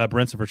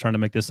Brinson for trying to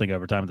make this thing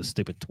overtime with the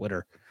stupid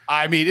Twitter.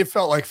 I mean, it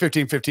felt like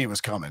 15-15 was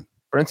coming.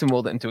 Brinson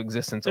willed it into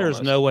existence.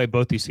 There's no way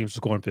both these teams were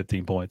scoring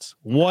 15 points.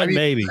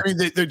 Maybe. I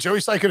mean, the Joey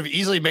Slye could have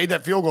easily made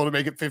that field goal to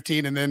make it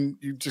 15, and then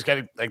you just got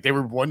it like they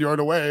were 1 yard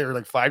away or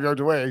like 5 yards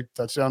away.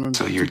 Touchdown.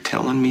 So you're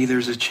telling me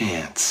there's a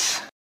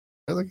chance?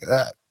 Look at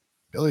that.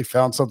 Billy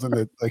found something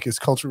that like is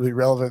culturally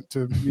relevant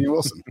to me and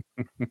Wilson.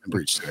 And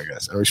Breech, I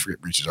guess. I always forget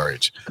Breech is our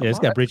age. Yeah, it's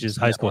got Breech's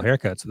high school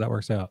haircut, so that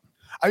works out.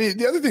 I mean,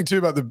 the other thing too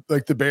about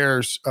the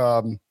Bears,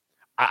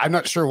 I'm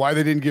not sure why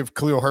they didn't give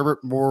Khalil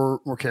Herbert more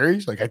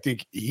carries. Like I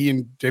think he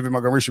and David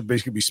Montgomery should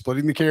basically be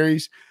splitting the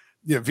carries.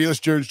 Yeah,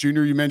 Velus Jones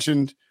Jr. you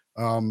mentioned,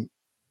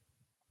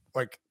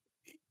 like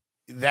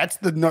that's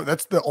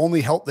the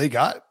only help they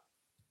got.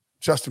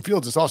 Justin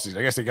Fields this offseason.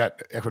 I guess they got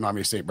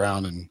Equinami St.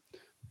 Brown and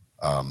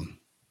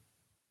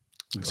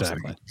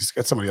exactly. Just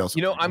got somebody else.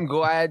 You know, I'm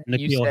glad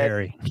you said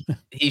Harry.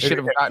 he should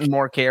have gotten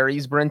more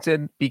carries,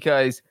 Brinson,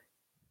 because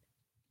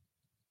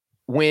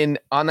when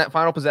on that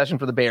final possession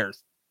for the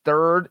Bears,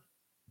 3rd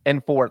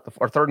and 4th,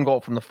 or 3rd and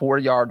goal from the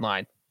 4-yard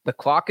line, the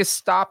clock is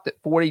stopped at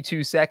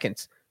 42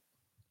 seconds.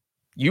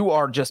 You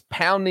are just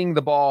pounding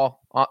the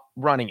ball,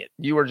 running it.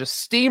 You are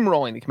just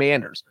steamrolling the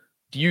Commanders.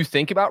 Do you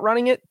think about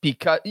running it?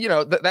 Because, you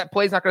know, that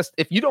play's not going to,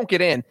 if you don't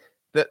get in,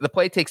 the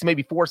play takes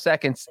maybe 4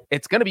 seconds.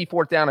 It's going to be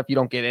 4th down if you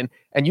don't get in,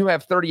 and you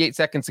have 38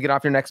 seconds to get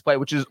off your next play,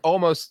 which is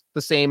almost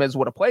the same as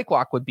what a play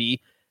clock would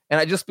be. And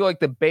I just feel like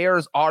the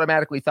Bears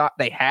automatically thought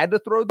they had to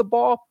throw the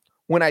ball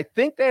when I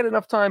think they had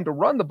enough time to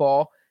run the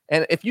ball.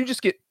 And if you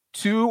just get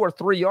 2 or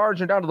 3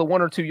 yards and down to the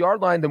 1 or 2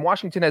 yard line, then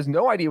Washington has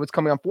no idea what's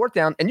coming on 4th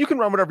down, and you can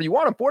run whatever you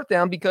want on 4th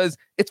down because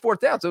it's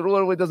 4th down, so it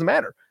literally doesn't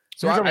matter.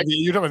 So you're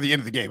talking about the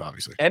end of the game,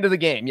 obviously. End of the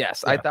game,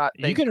 yes. Yeah. I thought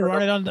you could have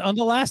run it on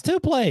the last 2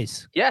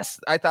 plays. Yes,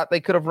 I thought they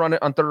could have run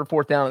it on 3rd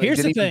or 4th down.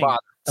 Here's the thing: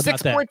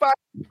 6.5 per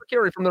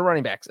carry from the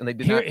running backs, and they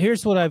did not.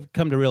 Here's what I've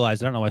come to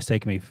realize. I don't know why it's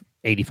taken me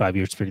 85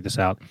 years to figure this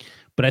out,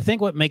 but I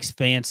think what makes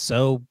fans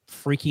so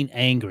freaking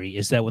angry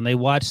is that when they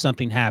watch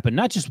something happen,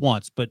 not just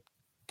once, but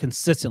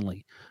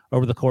consistently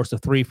over the course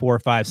of 3, 4,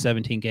 5,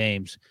 17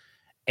 games,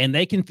 and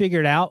they can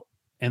figure it out,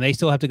 and they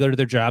still have to go to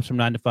their jobs from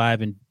 9 to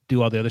 5 and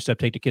do all the other stuff,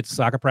 take the kids to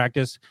soccer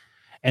practice.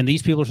 And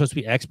these people are supposed to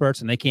be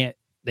experts, and they can't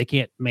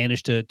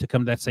manage to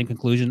come to that same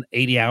conclusion.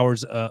 80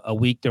 hours a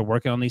week they're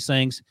working on these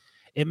things.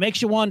 It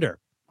makes you wonder: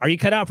 are you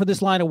cut out for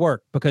this line of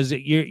work? Because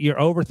you're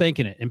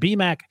overthinking it. And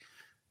BMAC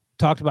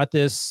talked about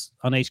this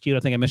on HQ. I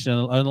think I mentioned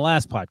on the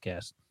last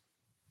podcast.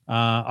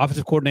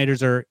 Offensive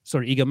coordinators are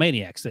sort of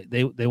egomaniacs.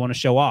 They want to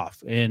show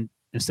off, and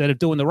instead of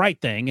doing the right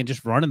thing and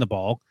just running the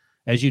ball,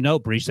 as you know,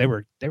 Breech, they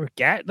were like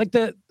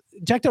the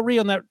Jack Del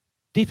Rio on that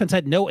defense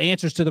had no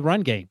answers to the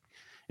run game.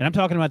 And I'm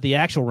talking about the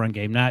actual run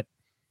game, not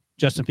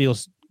Justin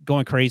Fields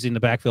going crazy in the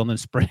backfield and then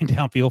sprinting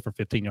downfield for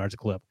 15 yards a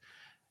clip.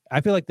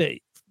 I feel like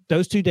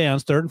those 2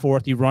 downs, 3rd and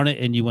 4th, you run it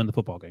and you win the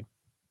football game.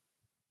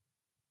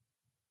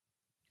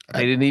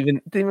 They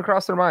didn't even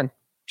cross their mind.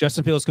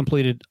 Justin Fields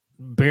completed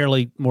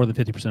barely more than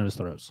 50% of his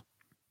throws.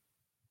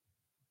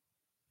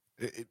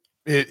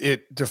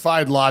 It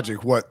defied logic.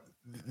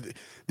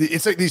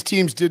 It's like these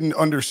teams didn't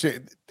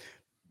understand.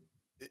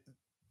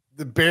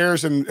 The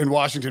Bears and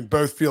Washington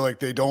both feel like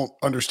they don't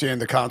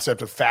understand the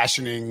concept of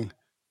fashioning,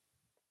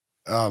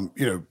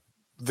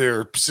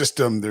 their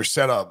system, their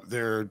setup,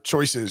 their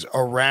choices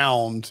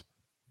around,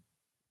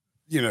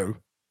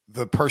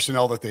 the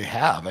personnel that they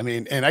have. I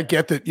mean, and I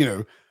get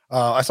that,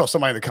 I saw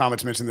somebody in the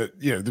comments mention that,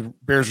 the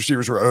Bears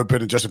receivers were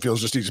open and Justin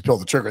Fields just needs to pull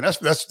the trigger. And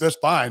that's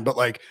fine. But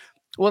like,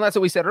 well, that's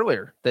what we said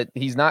earlier, that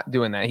he's not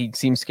doing that. He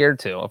seems scared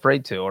to,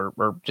 afraid to,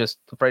 or just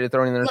afraid of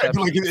throwing the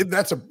interception.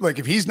 Right,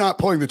 if he's not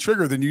pulling the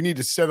trigger, then you need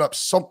to set up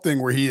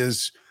something where he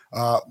is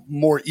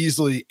more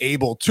easily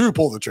able to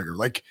pull the trigger.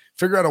 Like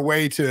figure out a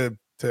way to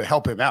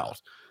help him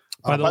out.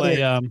 By the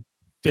way,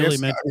 Billy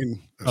mentioned.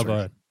 Go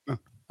ahead. I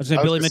was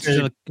saying Billy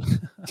mentioned.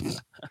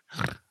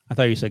 I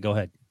thought you said go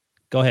ahead.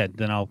 Go ahead,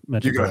 then I'll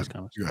mention Billy's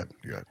comments. Go ahead.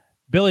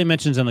 Billy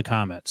mentions in the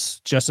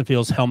comments Justin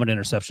Fields' helmet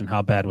interception.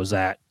 How bad was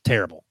that?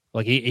 Terrible.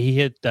 Like he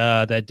hit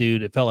that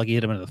dude. It felt like he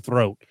hit him in the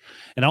throat.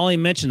 And I only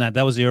mentioned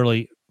that was the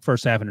early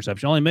first half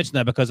interception. I only mentioned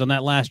that because on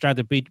that last drive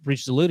that Breech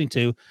is alluding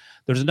to,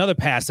 there's another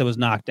pass that was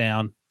knocked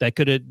down that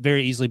could have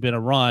very easily been a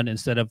run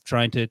instead of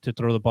trying to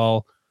throw the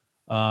ball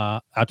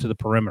out to the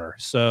perimeter.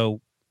 So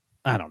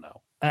I don't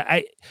know.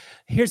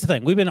 Here's the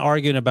thing: we've been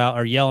arguing about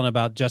or yelling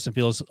about Justin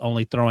Fields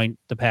only throwing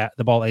the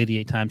ball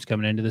 88 times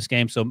coming into this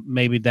game. So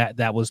maybe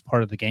that was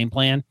part of the game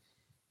plan.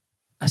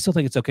 I still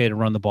think it's okay to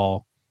run the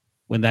ball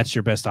when that's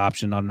your best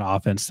option on an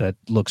offense that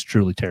looks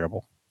truly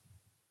terrible.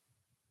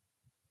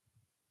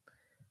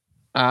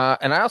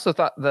 And I also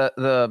thought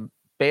the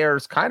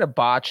Bears kind of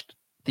botched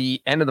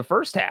the end of the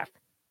first half.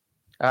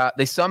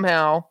 They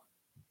somehow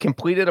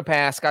completed a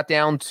pass, got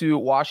down to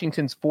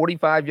Washington's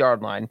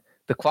 45-yard line.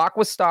 The clock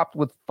was stopped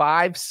with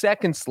 5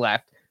 seconds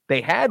left.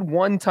 They had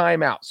one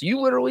timeout. So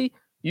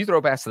you throw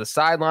a pass to the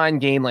sideline,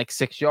 gain like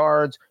 6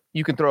 yards.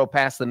 You can throw a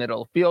pass to the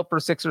middle of the field for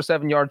 6 or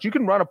 7 yards. You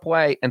can run a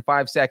play in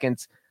 5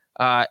 seconds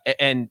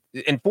and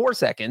in 4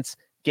 seconds,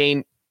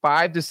 gain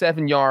 5 to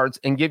 7 yards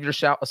and give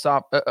yourself a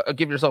shot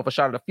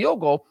at a field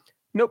goal.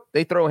 Nope,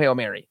 they throw a Hail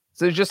Mary.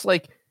 So it's just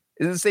like,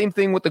 it's the same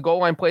thing with the goal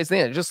line plays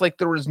then. It's just like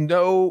there was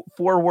no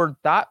forward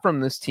thought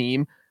from this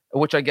team,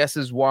 which I guess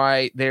is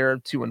why they're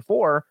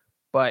 2-4.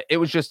 But it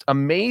was just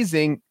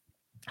amazing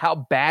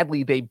how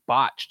badly they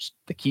botched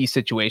the key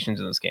situations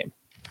in this game.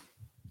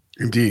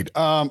 Indeed.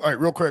 All right,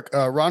 real quick.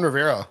 Ron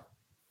Rivera. I'm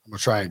going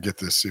to try and get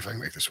this, see if I can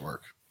make this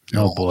work.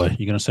 Oh, boy.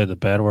 You going to say the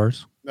bad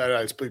words? No,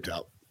 it's bleeped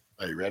out.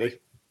 Are you ready?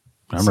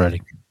 I'm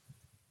ready.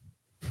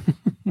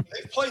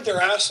 They've played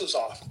their asses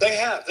off. They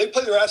have. They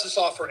play their asses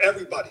off for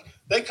everybody.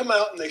 They come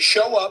out and they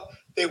show up.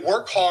 They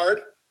work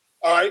hard.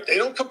 All right. They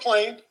don't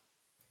complain.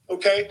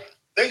 Okay.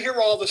 They hear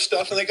all this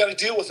stuff and they got to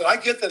deal with it. I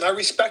get that. I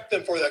respect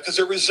them for that because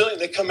they're resilient.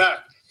 They come out.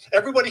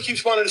 Everybody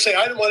keeps wanting to say,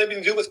 I didn't want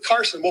anything to do with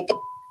Carson. Well,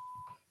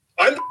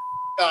 I'm the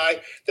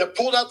guy that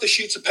pulled out the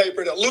sheets of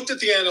paper, that looked at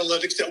the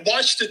analytics, that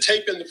watched the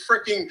tape in the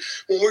freaking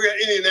when we were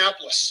at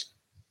Indianapolis.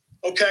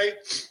 Okay.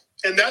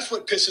 And that's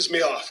what pisses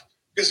me off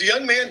because the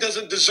young man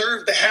doesn't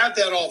deserve to have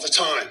that all the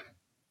time.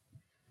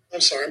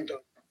 I'm sorry. I'm done.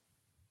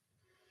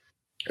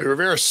 And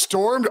Rivera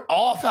stormed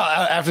off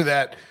after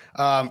that.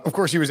 Of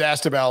course, he was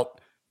asked about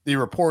the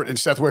report, and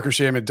Seth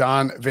Wickersham and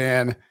Don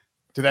Van.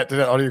 Did that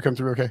audio come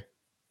through okay?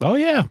 Oh,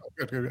 yeah.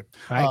 Good.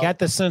 I got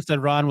the sense that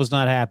Ron was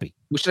not happy.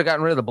 We should have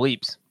gotten rid of the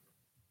bleeps.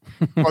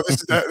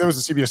 That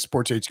was a CBS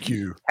Sports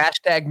HQ.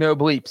 Hashtag no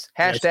bleeps.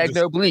 Hashtag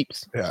no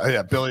bleeps.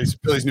 Yeah.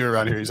 Billy's new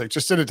around here. He's like,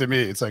 just send it to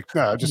me. It's like,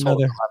 no, just hold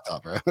the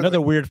laptop, bro.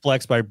 Another weird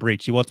flex by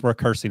Breach. He wants more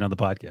cursing on the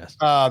podcast.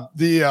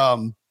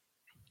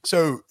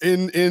 So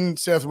in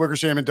Seth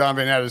Wickersham and Don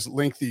Van Natter's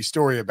lengthy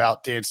story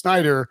about Dan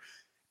Snyder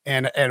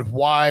and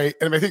why,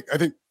 and I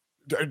think,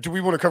 do we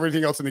want to cover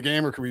anything else in the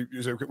game, or can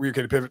we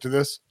okay to pivot to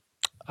this?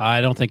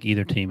 I don't think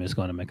either team is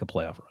going to make a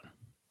playoff run.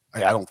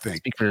 I don't think.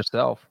 Speak for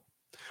yourself.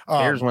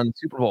 Bears won the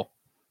Super Bowl.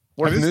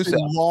 What's this is a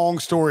long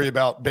story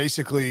about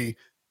basically,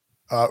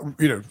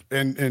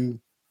 and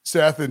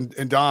Seth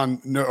and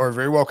Don are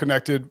very well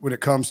connected when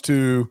it comes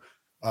to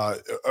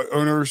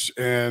owners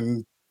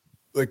and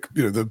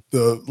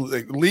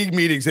the league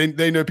meetings.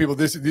 They know people.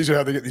 These are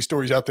how they get these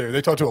stories out there.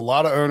 They talk to a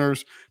lot of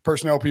owners,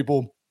 personnel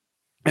people,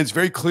 and it's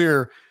very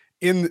clear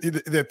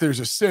that there's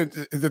a sense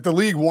that the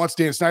league wants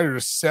Dan Snyder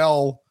to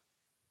sell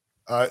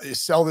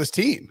this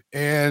team.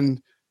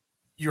 And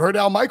you heard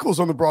Al Michaels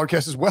on the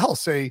broadcast as well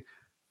say,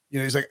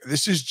 he's like,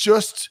 this is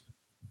just.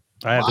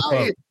 I have to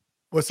quote.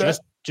 What's that?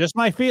 Just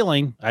my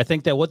feeling. I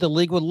think that what the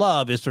league would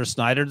love is for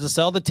Snyder to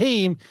sell the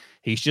team.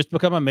 He's just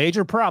become a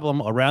major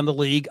problem around the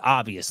league,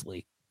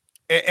 obviously.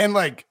 And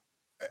like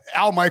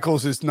Al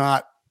Michaels is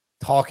not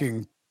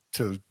talking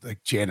to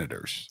like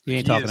janitors. He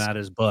ain't talking out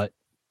his butt.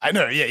 I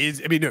know. Yeah.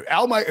 If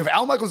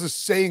Al Michaels is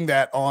saying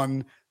that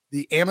on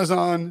the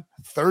Amazon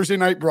Thursday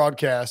night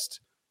broadcast,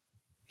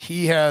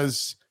 he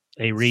has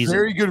a reason,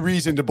 very good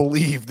reason to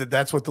believe that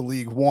that's what the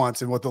league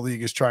wants and what the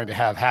league is trying to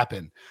have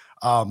happen.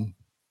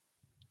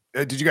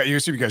 Did you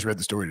guys read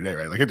the story today,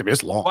 right? Like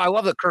it's long. Well, I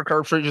love that Kirk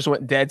Herbstreit just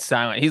went dead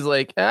silent. He's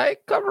like, I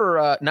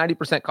cover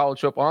 90%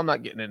 college football. I'm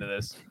not getting into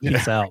this.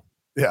 Peace out.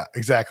 Yeah,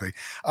 exactly.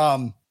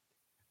 And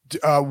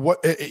one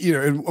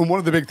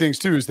of the big things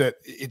too is that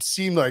it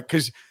seemed like,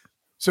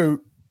 so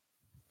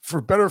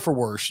for better or for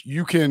worse,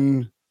 you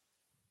can,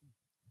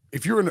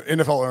 if you're an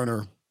NFL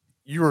owner,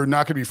 you are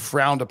not going to be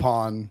frowned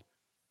upon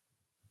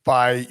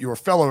by your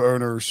fellow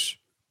owners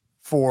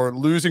for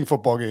losing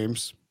football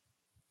games,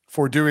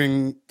 for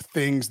doing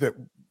things that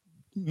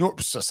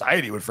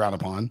society would frown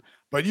upon,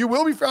 but you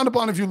will be frowned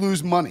upon if you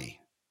lose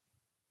money.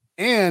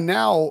 And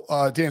now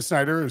Dan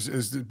Snyder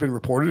has been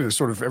reported, as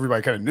sort of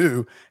everybody kind of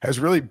knew, has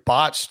really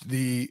botched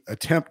the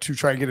attempt to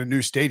try and get a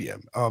new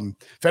stadium.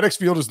 FedEx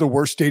Field is the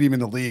worst stadium in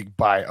the league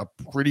by a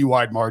pretty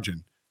wide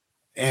margin.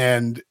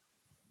 And,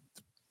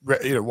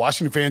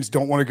 Washington fans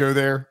don't want to go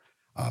there.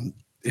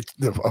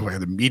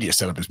 The media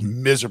setup is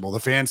miserable. The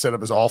fan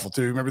setup is awful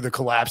too. Remember the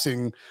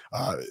collapsing?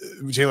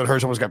 Jalen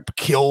Hurts almost got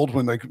killed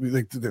when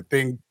the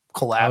thing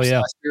collapsed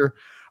last year.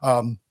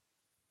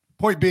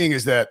 Point being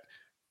is that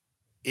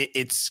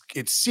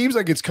it seems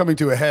like it's coming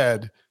to a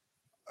head.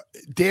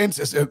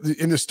 Dan's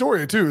in the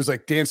story too is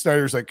like Dan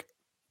Snyder's like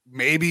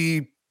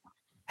maybe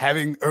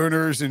having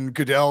owners and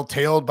Goodell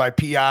tailed by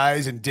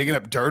PIs and digging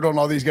up dirt on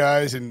all these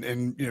guys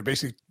and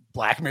basically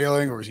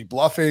blackmailing, or is he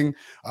bluffing?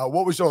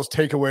 What was y'all's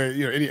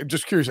takeaway? I'm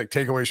just curious, like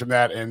takeaways from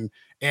that, and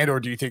or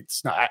do you think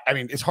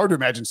it's hard to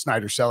imagine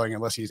Snyder selling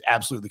unless he's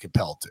absolutely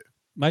compelled to.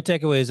 My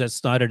takeaway is that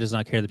Snyder does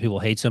not care that people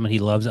hate him, and he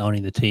loves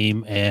owning the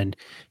team, and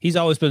he's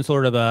always been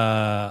sort of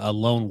a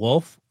lone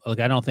wolf. Like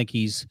I don't think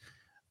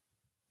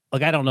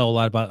I don't know a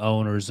lot about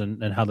owners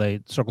and how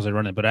circles they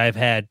run it, but I've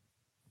had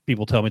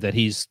people tell me that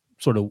he's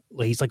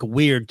like a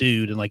weird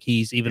dude, and like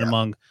he's even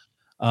among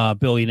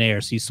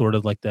billionaires, he's sort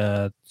of like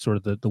the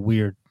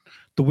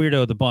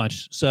weirdo of the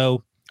bunch.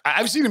 So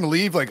I've seen him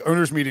leave like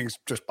owners meetings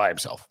just by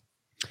himself.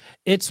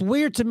 It's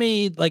weird to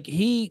me. Like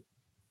he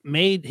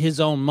made his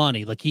own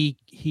money. Like he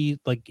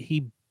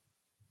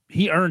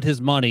earned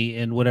his money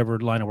in whatever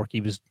line of work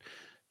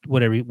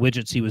whatever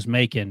widgets he was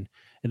making.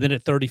 And then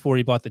at 34,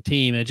 he bought the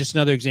team. And just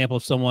another example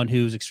of someone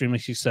who's extremely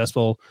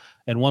successful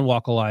in one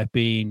walk of life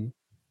being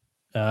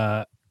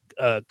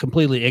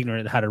completely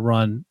ignorant how to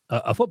run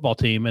a football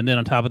team. And then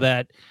on top of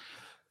that,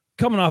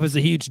 coming off as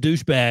a huge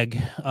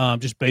douchebag,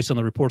 just based on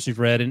the reports we've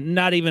read, and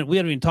we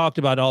haven't even talked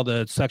about all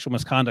the sexual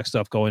misconduct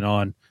stuff going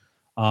on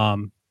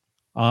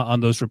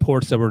those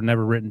reports that were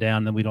never written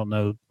down. And we don't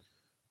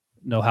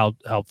know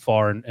how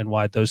far and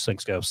wide those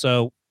things go.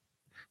 So,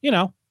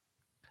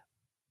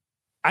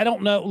 I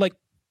don't know, like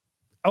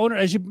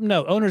owners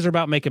are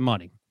about making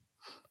money.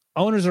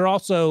 Owners are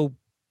also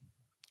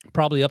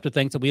probably up to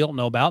things that we don't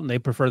know about, and they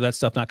prefer that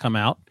stuff not come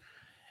out.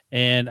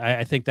 And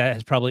I think that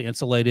has probably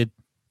insulated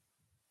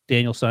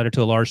Daniel Snyder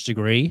to a large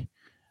degree.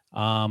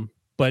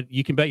 But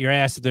you can bet your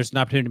ass that there's an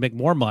opportunity to make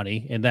more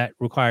money, and that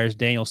requires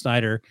Daniel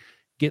Snyder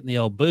getting the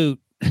old boot.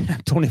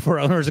 24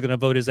 owners are going to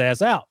vote his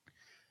ass out.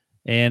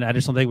 And I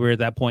just don't think we're at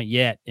that point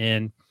yet.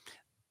 And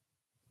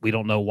we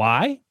don't know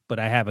why, but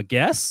I have a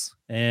guess.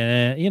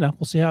 And,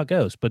 we'll see how it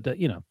goes. But,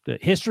 the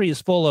history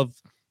is full of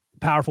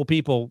powerful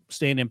people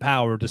staying in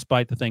power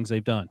despite the things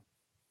they've done.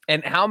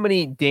 And how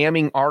many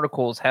damning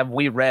articles have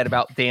we read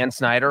about Dan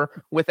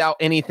Snyder without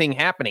anything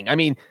happening? I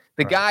mean,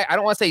 the guy, I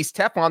don't want to say he's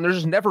Teflon.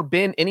 There's never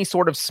been any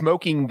sort of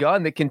smoking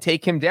gun that can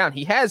take him down.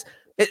 He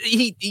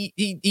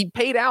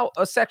paid out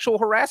a sexual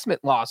harassment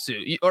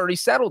lawsuit, or he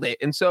settled it.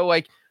 And so,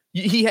 like,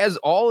 he has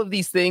all of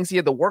these things. He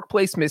had the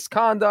workplace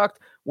misconduct,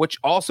 which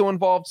also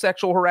involved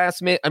sexual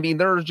harassment. I mean,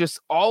 there are just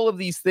all of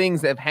these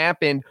things that have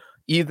happened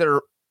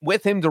either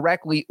with him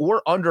directly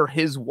or under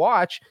his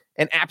watch,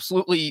 and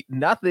absolutely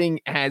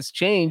nothing has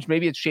changed.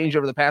 Maybe it's changed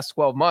over the past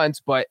 12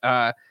 months, but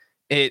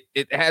it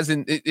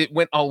hasn't. It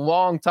went a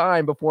long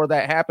time before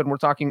that happened. We're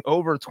talking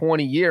over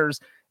 20 years.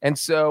 And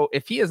so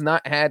if he has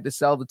not had to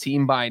sell the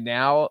team by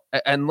now,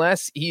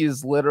 unless he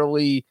is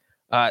literally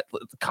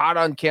caught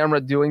on camera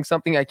doing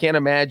something, I can't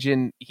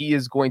imagine he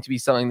is going to be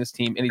selling this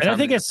team anytime. And I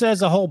think it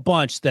says a whole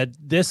bunch that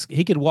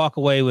he could walk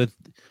away with.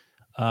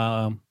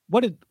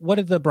 What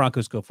did the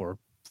Broncos go for?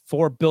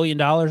 $4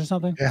 billion or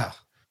something? Yeah.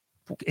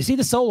 Is he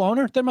the sole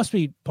owner? There must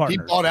be partners.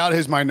 He bought out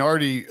his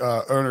minority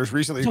owners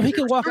recently. So he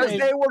could walk away.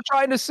 They were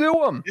trying to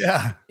sue him.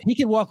 Yeah. He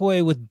could walk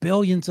away with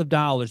billions of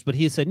dollars, but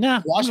he said,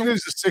 nah. Washington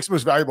is the sixth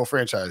most valuable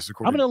franchise.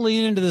 I'm going to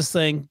lean into this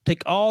thing,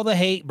 take all the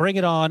hate, bring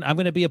it on. I'm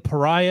going to be a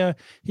pariah.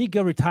 He'd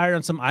go retire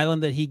on some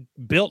island that he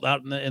built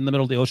out in the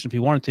middle of the ocean if he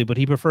wanted to, but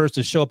he prefers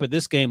to show up at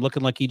this game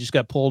looking like he just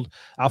got pulled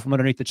out from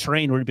underneath the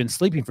train where he'd been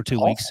sleeping for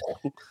 2 weeks.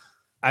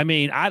 I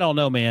mean, I don't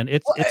know, man. The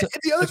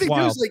other thing too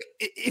is, like,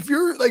 if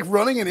you're like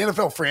running an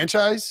NFL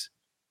franchise,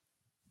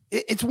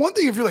 it's one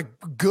thing if you're like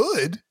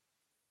good,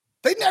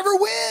 they never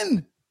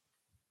win.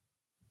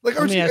 Like,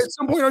 at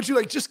some point, aren't you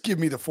like, just give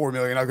me the $4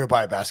 million, I'll go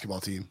buy a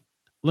basketball team?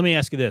 Let me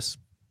ask you this: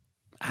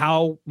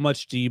 how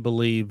much do you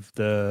believe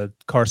the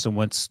Carson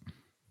Wentz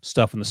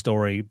stuff in the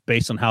story,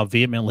 based on how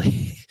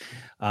vehemently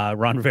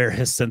Ron Rivera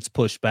has since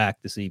pushed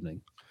back this evening?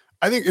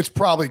 I think it's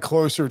probably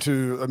closer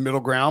to a middle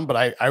ground,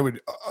 but I would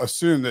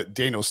assume that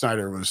Daniel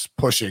Snyder was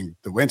pushing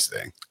the Wentz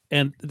thing.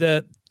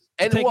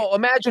 Well,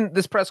 imagine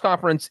this press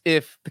conference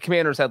if the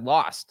Commanders had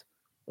lost.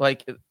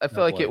 Like, I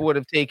feel like it would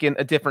have taken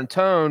a different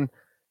tone,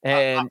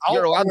 and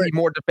you're allowed to be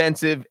more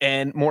defensive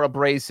and more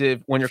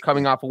abrasive when you're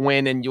coming off a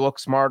win and you look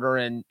smarter,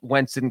 and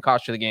Wentz didn't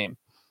cost you the game.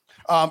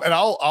 And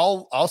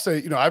I'll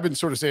say, I've been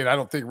sort of saying I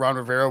don't think Ron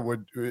Rivera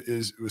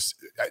was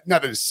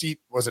not that his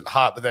seat wasn't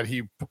hot, but that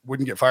he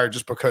wouldn't get fired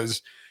just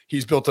because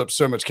he's built up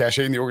so much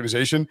cachet in the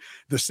organization.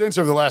 The sense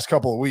over the last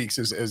couple of weeks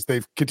is as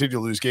they've continued to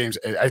lose games,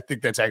 I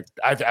think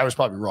I was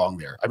probably wrong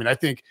there. I mean, I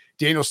think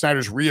Daniel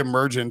Snyder's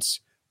reemergence,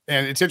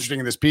 and it's interesting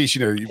in this piece,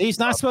 he's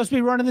not supposed to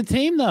be running the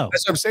team though.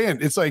 That's what I'm saying.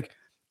 It's like,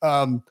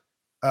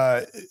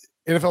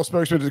 NFL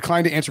spokesman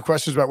declined to answer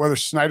questions about whether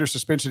Snyder's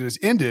suspension has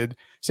ended,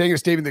 saying a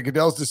statement that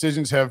Goodell's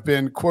decisions have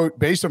been, quote,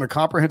 based on a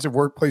comprehensive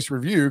workplace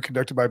review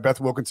conducted by Beth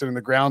Wilkinson, and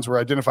the grounds were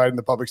identified in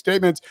the public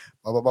statements,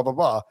 blah, blah, blah, blah,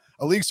 blah.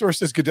 A league source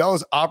says Goodell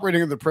is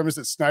operating on the premise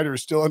that Snyder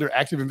is still under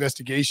active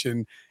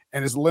investigation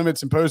and his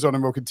limits imposed on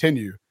him will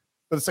continue.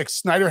 But it's like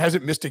Snyder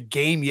hasn't missed a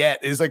game yet.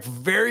 It is like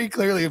very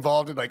clearly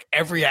involved in like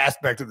every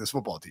aspect of this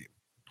football team.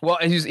 Well,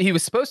 he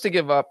was supposed to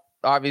give up,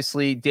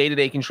 obviously,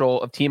 day-to-day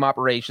control of team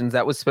operations.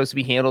 That was supposed to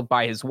be handled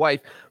by his wife.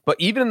 But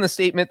even in the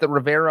statement that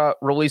Rivera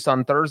released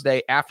on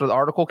Thursday after the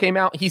article came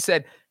out, he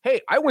said,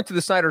 hey, I went to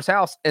the Snyder's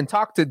house and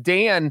talked to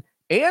Dan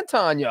and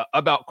Tanya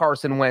about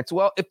Carson Wentz.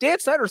 Well, if Dan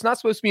Snyder's not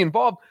supposed to be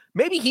involved,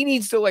 maybe he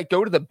needs to like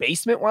go to the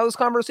basement while this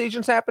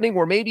conversation's happening,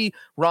 or maybe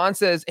Ron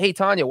says, hey,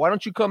 Tanya, why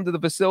don't you come to the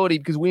facility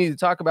because we need to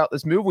talk about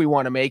this move we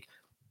want to make.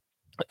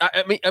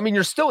 I mean,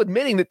 you're still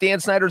admitting that Dan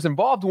Snyder's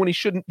involved when he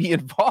shouldn't be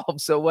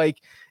involved. So,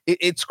 like,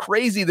 it's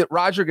crazy that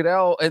Roger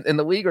Goodell and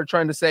the league are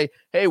trying to say,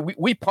 hey,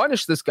 we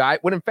punished this guy,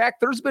 when in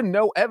fact there's been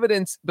no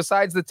evidence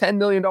besides the $10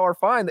 million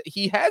fine that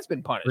he has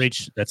been punished.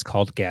 Reach, that's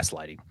called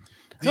gaslighting.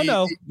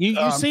 No,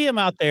 you see him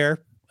out there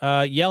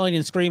yelling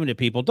and screaming at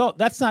people.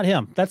 That's not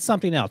him. That's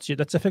something else.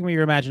 That's a figment of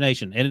your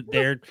imagination. And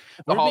they're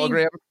the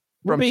hologram.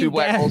 From Two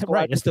Black Holes,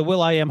 right? It's the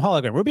Will.i.am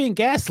hologram. We're being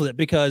gaslit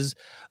because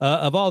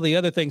of all the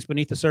other things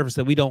beneath the surface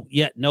that we don't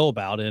yet know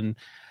about. And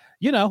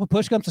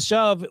push comes to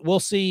shove, we'll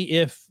see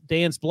if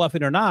Dan's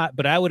bluffing or not.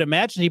 But I would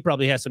imagine he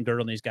probably has some dirt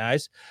on these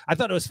guys. I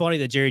thought it was funny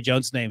that Jerry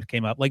Jones' name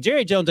came up. Like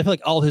Jerry Jones, I feel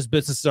like all his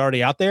business is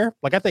already out there.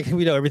 Like I think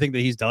we know everything that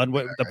he's done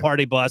with the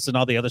party bus and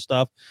all the other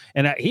stuff,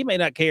 and he may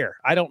not care.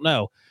 I don't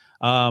know,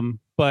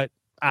 but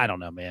I don't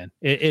know, man.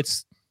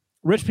 It's.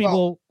 Rich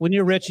people, when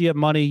you're rich, you have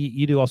money,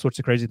 you do all sorts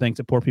of crazy things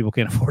that poor people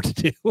can't afford to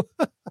do. Look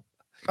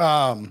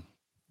at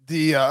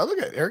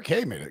Eric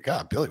K made it.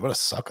 God, Billy, what a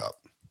suck up.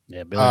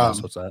 Yeah, Billy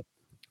knows what's up.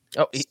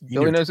 Oh,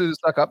 Billy knows who to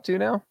suck up to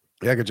now?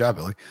 Yeah, good job,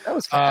 Billy. That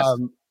was fast.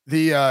 In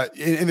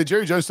the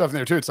Jerry Jones stuff in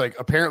there too, it's like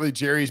apparently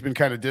Jerry's been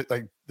kind of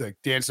like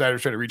Dan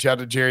Snyder's trying to reach out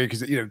to Jerry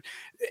because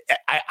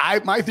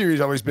my theory has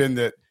always been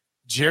that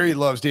Jerry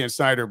loves Dan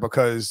Snyder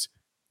because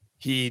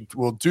he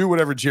will do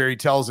whatever Jerry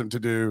tells him to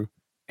do.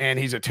 And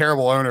he's a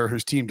terrible owner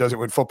whose team doesn't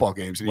win football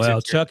games.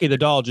 Well, Chucky the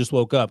doll just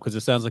woke up because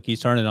it sounds like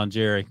he's turning on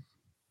Jerry.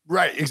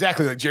 Right,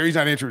 exactly. Like Jerry's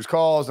not answering his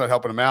calls, not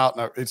helping him out.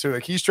 And so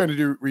like he's trying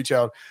to reach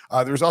out.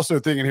 There was also a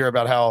thing in here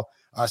about how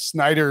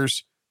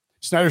Snyder's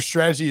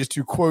strategy is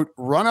to, quote,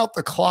 run out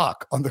the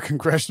clock on the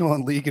congressional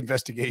and league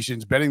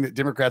investigations, betting that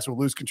Democrats will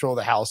lose control of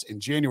the House in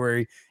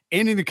January,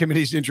 ending the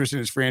committee's interest in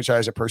his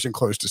franchise, a person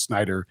close to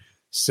Snyder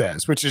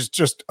says, which is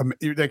just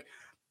like,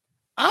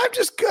 I'm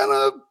just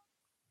gonna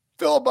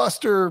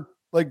filibuster.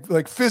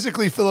 Like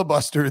physically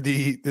filibuster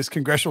this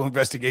congressional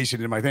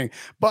investigation in my thing.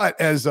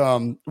 But as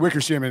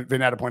Wickersham and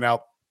Van Natta point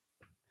out,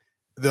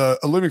 the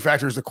looming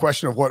factor is the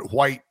question of what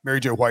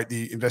Mary Jo White,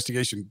 the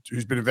investigation,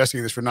 who's been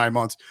investigating this for 9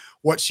 months,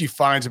 what she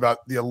finds about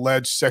the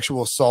alleged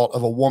sexual assault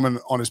of a woman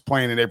on his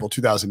plane in April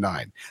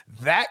 2009.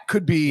 That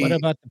could be. What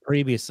about the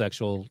previous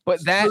sexual?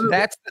 But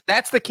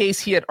that's the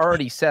case he had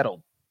already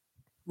settled.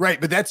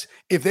 Right, but that's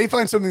if they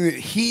find something that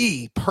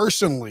he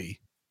personally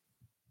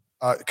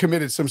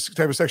committed some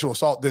type of sexual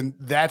assault, then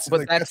that's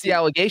the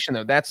allegation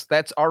though. That's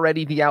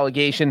already the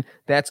allegation.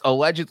 That's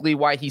allegedly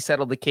why he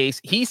settled the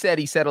case. He said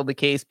he settled the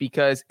case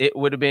because it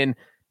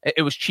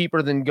was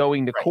cheaper than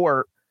going to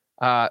court.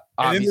 And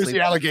then there's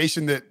the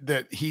allegation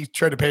that he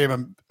tried to pay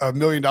him $1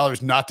 million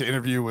not to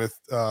interview with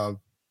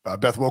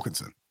Beth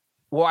Wilkinson.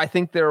 Well, I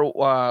think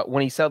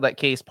when he settled that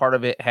case, part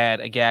of it had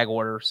a gag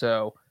order,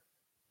 so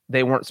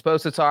they weren't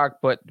supposed to talk,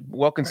 but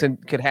Wilkinson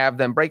could have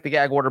them break the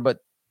gag order, but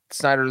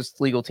Snyder's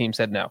legal team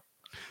said no.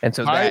 And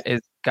so that is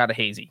kind of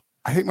hazy.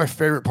 I think my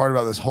favorite part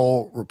about this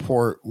whole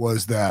report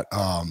was that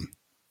find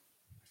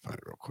it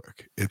real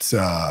quick. It's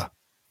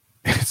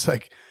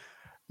like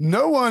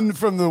no one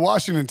from the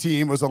Washington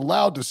team was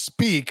allowed to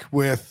speak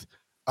with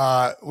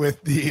us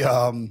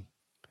on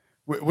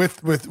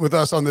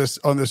this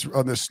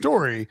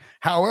story.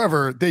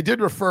 However, they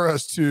did refer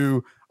us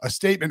to a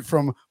statement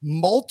from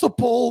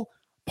multiple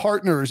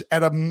partners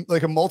at a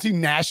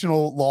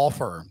multinational law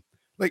firm.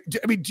 Like,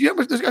 I mean, do you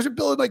know those guys are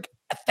billing like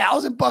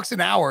 $1,000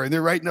 an hour and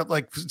they're writing up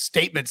like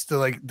statements to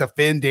like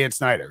defend Dan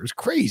Snyder? It was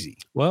crazy.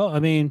 Well, I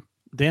mean,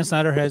 Dan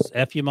Snyder has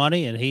FU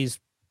money and he's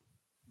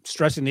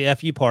stressing the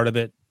FU part of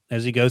it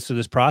as he goes through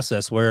this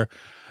process where,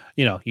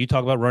 you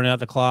talk about running out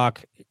the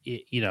clock,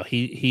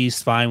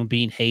 he's fine with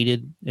being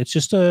hated. It's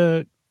just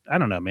I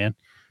don't know, man.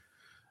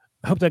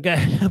 I hope that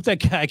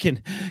guy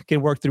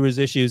can work through his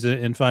issues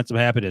and find some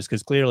happiness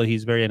because clearly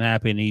he's very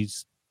unhappy and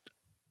he's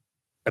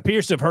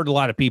appears to have hurt a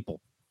lot of people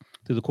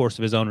through the course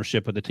of his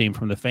ownership of the team,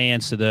 from the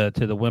fans to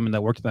the women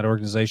that worked in that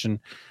organization.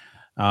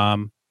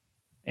 And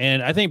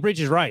I think Breach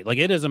is right. Like,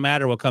 it doesn't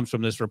matter what comes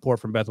from this report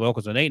from Beth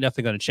Wilkinson. Ain't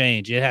nothing going to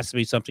change. It has to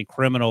be something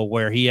criminal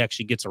where he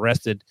actually gets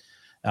arrested.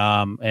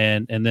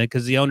 And then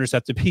because the owners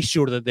have to be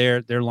sure that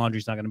their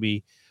laundry's not going to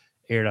be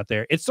aired out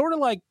there. It's sort of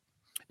like,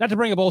 not to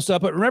bring up old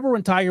stuff, but remember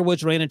when Tiger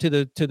Woods ran into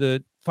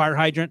the fire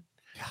hydrant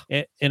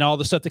and all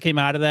the stuff that came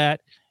out of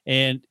that?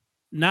 And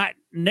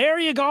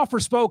nary a golfer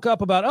spoke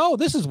up about, oh,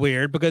 this is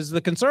weird, because the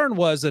concern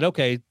was that,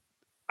 okay,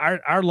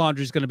 our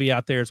laundry is going to be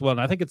out there as well. And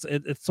I think it's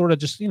sort of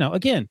just,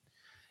 again,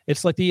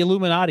 it's like the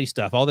Illuminati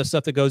stuff, all this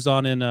stuff that goes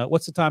on in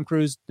what's the Tom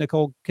Cruise,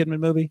 Nicole Kidman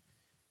movie?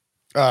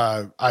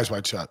 Eyes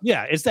Wide Shut.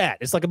 Yeah, it's that.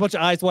 It's like a bunch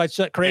of Eyes Wide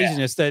Shut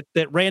craziness that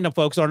random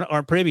folks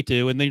aren't privy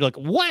to, and then you're like,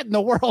 what in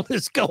the world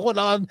is going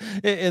on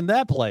in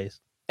that place?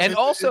 And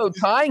also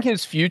tying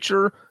his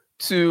future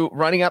to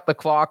running out the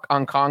clock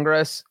on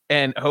Congress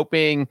and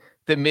hoping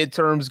the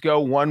midterms go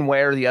one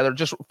way or the other.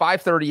 Just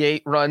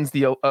 538 runs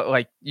the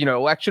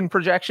election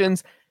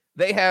projections.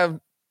 They have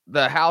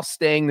the House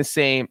staying the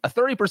same, a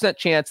 30%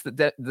 chance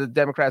that the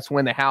Democrats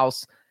win the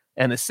House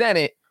and the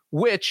Senate,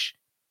 which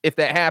if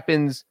that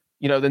happens,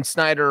 then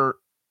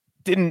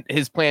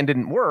his plan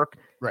didn't work.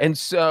 Right. And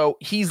so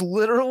he's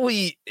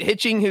literally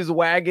hitching his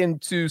wagon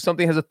to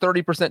something that has a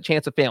 30%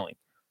 chance of failing.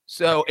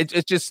 So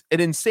it's just an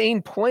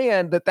insane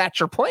plan that's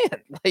your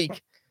plan.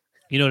 Like,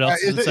 You know what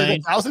else is is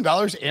insane?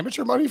 $1,000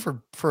 amateur money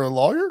for a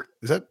lawyer?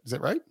 Is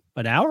that right?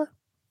 An hour?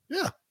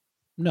 Yeah.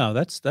 No,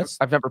 that's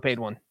I've never paid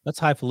one. that's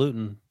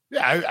highfalutin.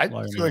 Yeah, I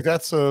Lawyer feel like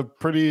that's a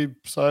pretty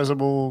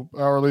sizable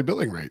hourly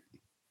billing rate.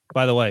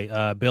 By the way,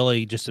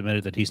 Billy just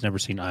admitted that he's never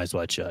seen Eyes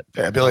Wide Shut.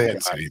 Yeah, Billy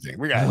hadn't seen anything.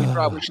 We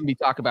probably shouldn't be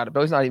talking about it.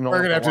 Billy's not even.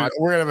 We're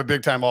gonna have a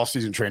big time off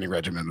season training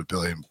regimen with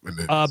Billy.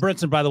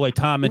 Brinson, by the way,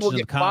 Tom mentioned We'll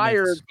in the get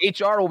fired.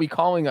 comments. HR will be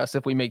calling us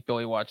if we make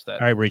Billy watch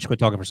that. All right, Reach, quit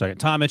talking for a second.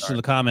 Tom mentioned in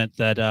the comment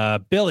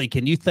that Billy,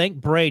 can you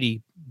thank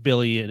Brady,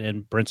 Billy,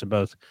 and Brinson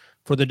both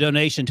for the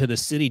donation to the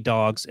City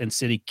Dogs and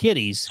City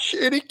Kitties?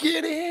 Shitty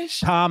kitties.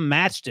 Tom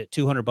matched it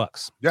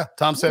 $200. Yeah,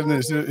 Tom said in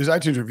his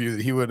iTunes review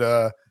that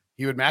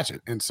he would match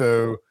it, and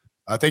so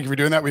thank you for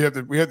doing that. We have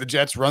the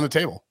Jets run the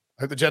table.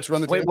 I hope the Jets run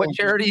the Wait, table. what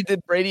charity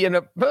did Brady end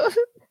up?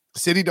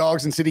 City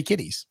Dogs and City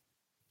Kitties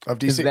of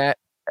DC. Is that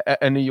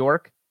a New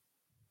York?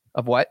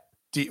 Of what?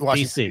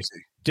 Washington, DC.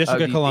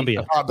 District of DC.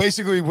 Columbia.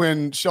 Basically,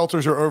 when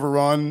shelters are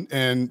overrun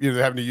and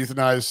they're having to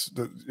euthanize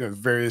the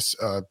various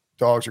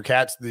dogs or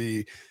cats,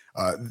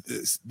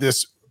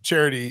 this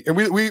charity, and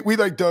we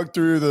like dug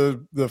through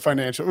the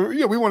financial.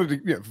 We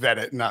wanted to vet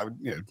it, and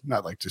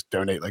not like just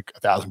donate like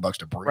 $1,000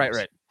 to Breeze.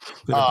 Right.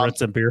 For the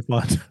Brinson Beer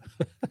Fund.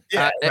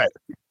 Yeah, right.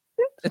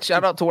 And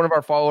shout out to one of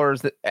our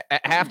followers that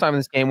at halftime of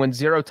this game, when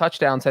 0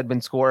 touchdowns had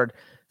been scored,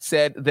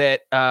 said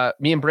that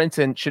me and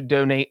Brinson should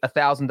donate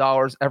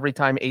 $1,000 every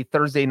time a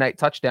Thursday night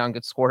touchdown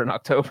gets scored in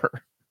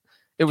October.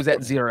 It was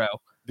at 0.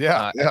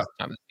 Yeah. At the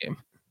time of the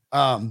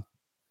game.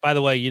 By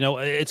the way,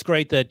 it's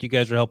great that you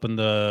guys are helping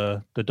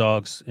the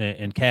dogs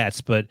and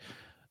cats, but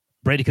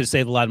Brady could have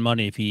saved a lot of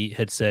money if he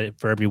had said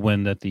for every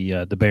win that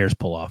the Bears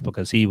pull off,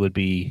 because he'd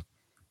be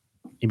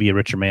a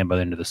richer man by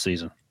the end of the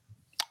season.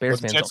 Bears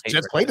The fans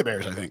Jets play the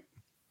Bears, I think.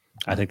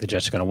 I think the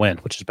Jets are going to win,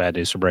 which is bad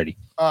news for Brady.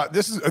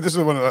 This is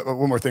one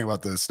more thing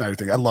about the Snyder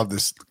thing. I love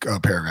this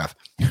paragraph.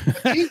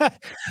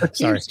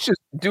 Sorry.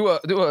 Just do a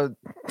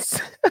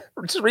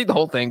just read the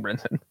whole thing,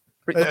 Brendan.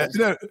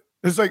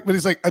 It's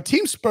like a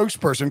team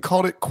spokesperson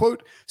called it,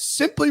 quote,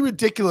 simply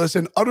ridiculous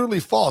and utterly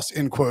false,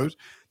 end quote,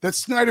 that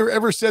Snyder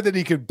ever said that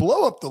he could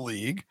blow up the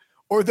league,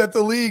 or that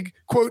the league,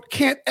 quote,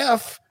 can't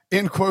F,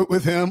 end quote,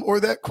 with him,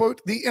 or that,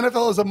 quote, the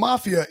NFL is a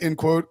mafia, end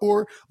quote,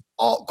 or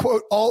all,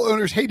 quote, all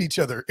owners hate each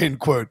other, end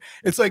quote.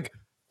 It's like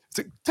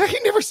he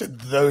never said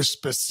those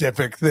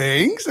specific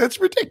things. That's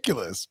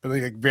ridiculous. But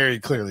he very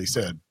clearly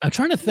said. I'm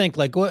trying to think,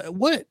 like,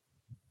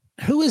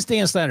 who is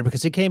Dan Snyder?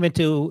 Because he came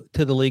into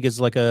the league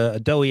as like a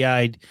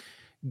doughy-eyed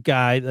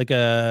guy, like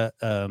a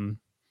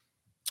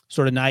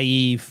sort of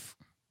naive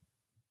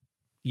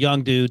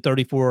young dude,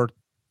 34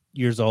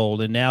 years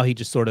old, and now he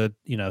just sort of,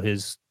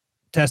 his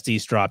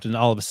testes dropped, and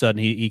all of a sudden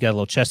he got a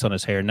little chest on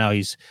his hair. Now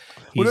he's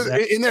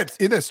in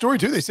that story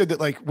too. They said that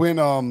like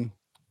when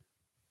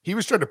he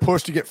was trying to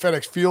push to get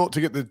FedEx Field to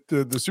get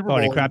the Super Bowl,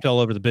 and he crapped all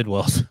over the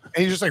Bidwells, and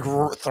he's just like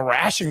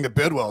thrashing the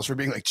Bidwells for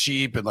being like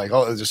cheap and like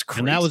it's just crazy.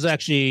 And that was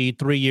actually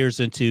 3 years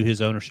into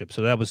his ownership,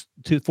 so that was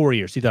 4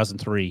 years,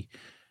 2003.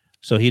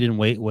 So he didn't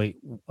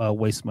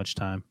waste much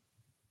time.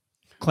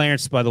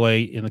 Clarence, by the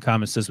way, in the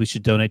comments says we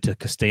should donate to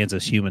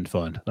Costanza's Human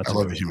Fund. I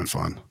love the Human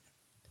Fund.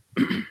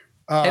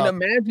 And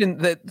imagine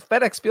that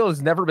FedEx Field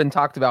has never been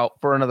talked about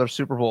for another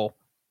Super Bowl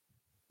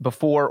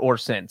before or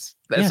since.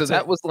 That was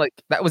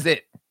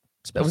it.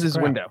 That was his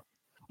window.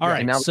 All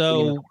right.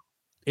 So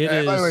it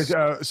is. By the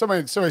way,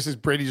 somebody says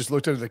Brady just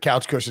looked under the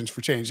couch cushions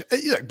for change.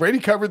 Yeah, Brady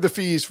covered the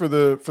fees for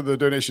the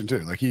donation too.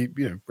 Like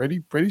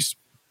Brady's.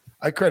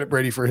 I credit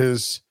Brady for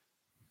his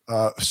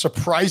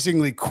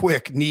surprisingly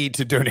quick need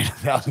to donate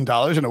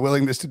 $1,000 and a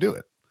willingness to do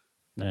it.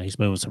 No, he's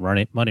moving some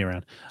money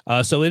around.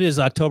 So it is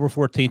October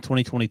 14th,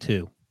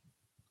 2022.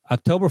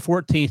 October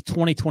 14th,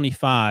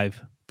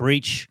 2025.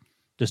 Breach.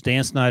 Does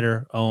Dan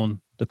Snyder own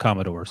the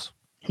Commodores?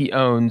 He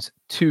owns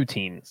 2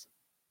 teams.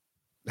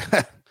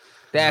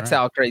 That's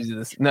how crazy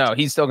this. No,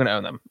 he's still going to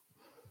own them.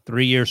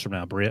 3 years from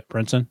now,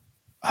 Brinson.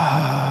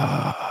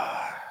 I'm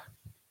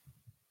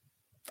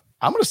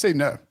going to say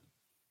no.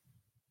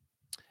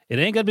 It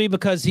ain't going to be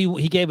because he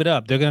gave it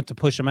up. They're going to have to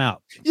push him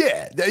out.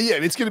 Yeah.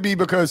 It's going to be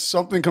because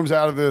something comes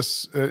out of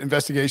this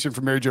investigation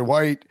from Mary Jo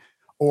White,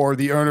 or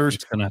the owners.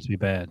 It's going to have to be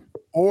bad.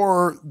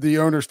 Or the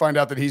owners find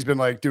out that he's been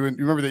like doing.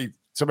 You remember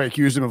somebody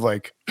accused him of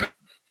like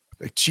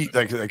cheat,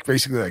 like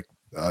basically like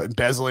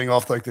embezzling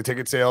off like the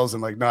ticket sales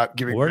and like not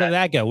giving. Where did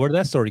that go? Where did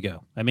that story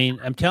go? I mean,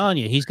 I'm telling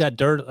you, he's got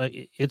dirt.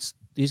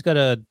 He's got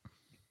a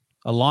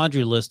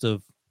laundry list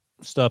of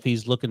stuff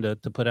he's looking to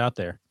put out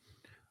there.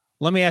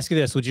 Let me ask you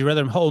this: would you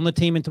rather him own the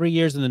team in 3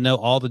 years and then know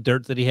all the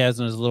dirt that he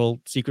has in his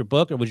little secret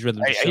book, or would you rather?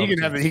 He can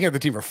have the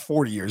team for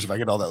 40 years if I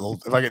get all that.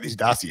 If I get these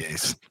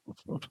dossiers.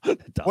 What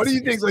do you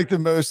think? Like the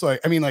most,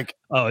 like, I mean, like,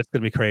 oh, it's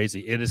gonna be crazy.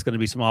 It is gonna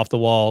be some off the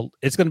wall.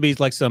 It's gonna be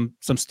like some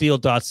Steel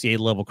dossier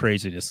level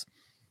craziness.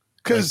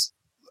 Because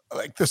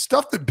like the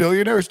stuff that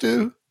billionaires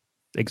do,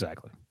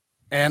 exactly,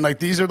 and like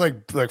these are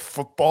like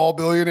football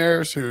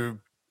billionaires who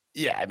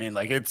Yeah, I mean,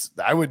 like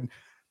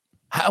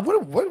what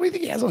do we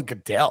think he has on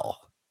Goodell?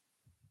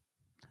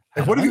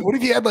 Like, what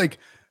if he had like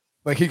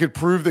he could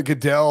prove that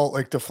Goodell,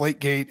 like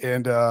Deflategate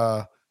and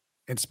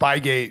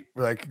Spygate,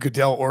 like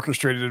Goodell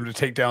orchestrated him to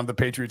take down the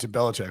Patriots and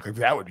Belichick. Like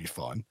that would be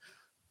fun.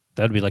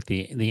 That would be like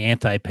the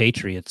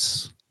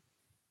anti-Patriots.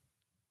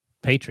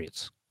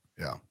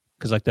 Yeah.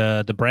 Because like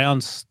the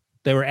Browns,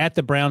 they were at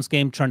the Browns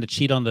game trying to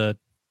cheat on the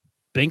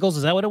Bengals.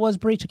 Is that what it was,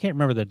 Breach? I can't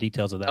remember the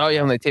details of that. Oh, yeah,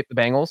 when they taped the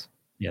Bengals?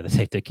 Yeah, they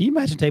taped it. Can you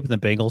imagine taping the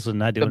Bengals and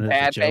not doing the it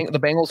bad as a joke? the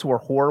Bengals who were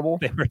horrible?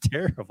 They were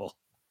terrible.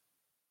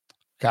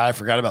 God, I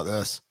forgot about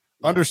this.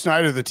 Under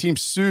Snyder, the team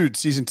sued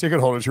season ticket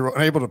holders who were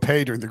unable to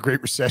pay during the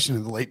Great Recession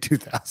in the late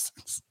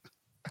 2000s.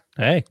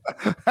 Hey.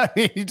 I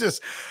mean, it's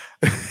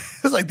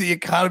like the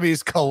economy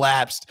has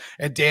collapsed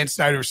and Dan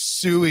Snyder's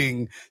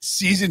suing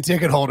season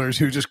ticket holders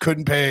who just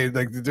couldn't pay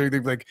during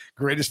the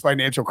greatest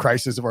financial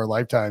crisis of our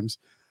lifetimes.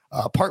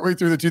 Partway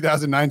through the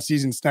 2009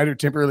 season, Snyder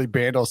temporarily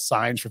banned all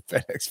signs from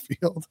FedEx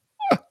Field.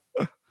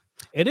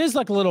 It is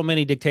like a little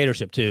mini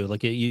dictatorship too.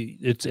 Like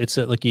it's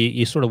like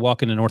you sort of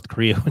walk into North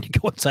Korea when you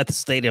go inside the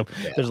stadium.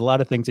 Yeah. There's a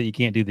lot of things that you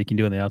can't do that you can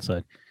do on the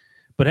outside.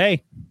 But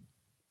hey,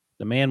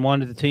 the man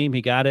wanted the team.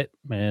 He got it,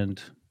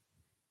 and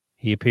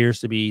he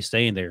appears to be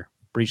staying there.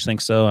 Breach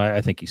thinks so. I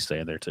think he's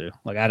staying there too.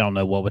 Like, I don't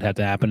know what would have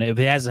to happen. If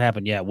it hasn't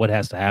happened yet, what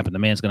has to happen? The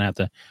man's going to have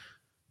to,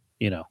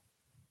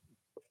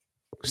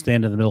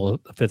 stand in the middle of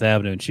Fifth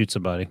Avenue and shoot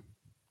somebody.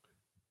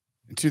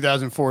 In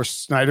 2004,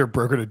 Snyder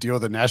brokered a deal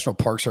with the National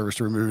Park Service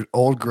to remove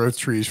old growth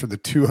trees from the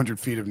 200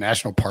 feet of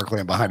national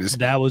parkland behind his.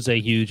 That was I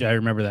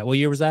remember that. What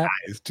year was that?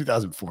 It's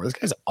 2004. This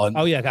guy's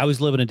Oh, yeah. I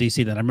was living in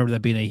D.C. then. I remember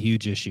that being a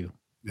huge issue.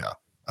 Yeah.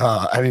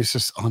 I mean, it's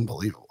just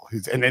unbelievable.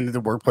 And then the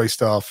workplace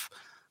stuff,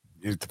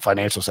 the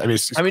financial side.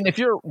 I mean, if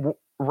you're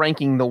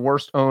ranking the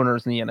worst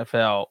owners in the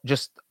NFL,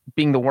 just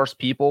being the worst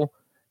people,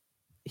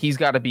 he's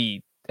got to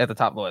be at the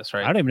top of the list,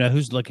 right? I don't even know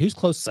who's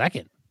close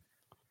second.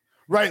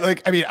 Right,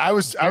 like I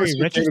was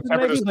Richardson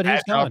maybe, but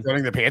he's gone.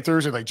 Running the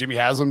Panthers, and like Jimmy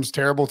Haslam's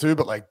terrible too.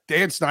 But like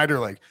Dan Snyder,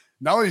 like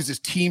not only does his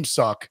team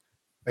suck,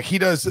 like he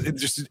does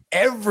just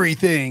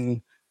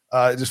everything,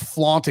 just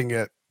flaunting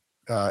it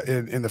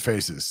in the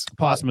faces.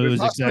 Post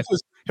moves, exactly.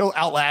 He'll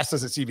outlast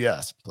us at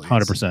CBS,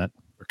 100%.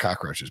 Or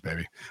cockroaches,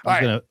 baby.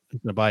 He's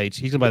gonna buy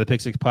the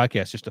Pick Six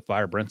podcast just to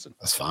fire Brinson.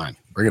 That's fine.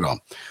 Bring it on.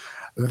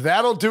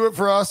 That'll do it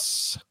for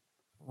us.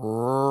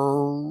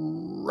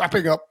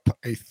 Wrapping up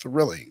a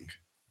thrilling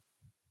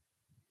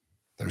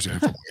Thursday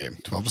football game,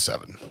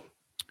 12-7.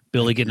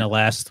 Billy getting a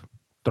last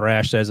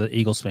thrash as an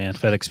Eagles fan.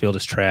 FedEx Field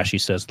is trash, he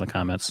says in the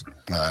comments.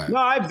 No,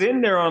 I've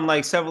been there on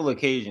like several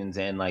occasions,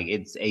 and like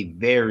it's a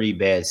very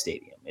bad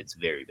stadium. It's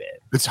very bad.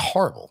 It's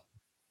horrible.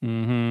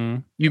 Mm-hmm.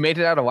 You made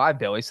it out alive,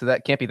 Billy, so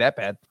that can't be that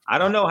bad. I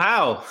don't know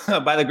how.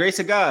 By the grace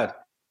of God.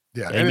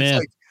 Yeah,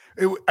 Amen.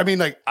 And it's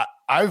like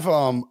I've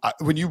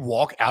when you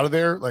walk out of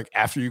there, like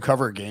after you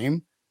cover a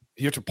game,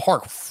 you have to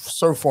park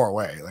so far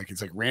away. Like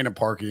it's like random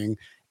parking.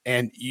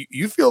 And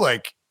you feel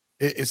like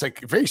it's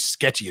like very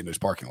sketchy in those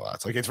parking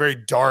lots. Like it's very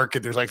dark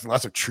and there's like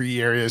lots of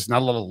tree areas,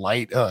 not a lot of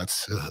light.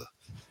 It's a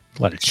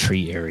lot of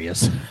tree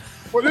areas.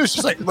 Well, it's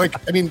just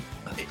like I mean,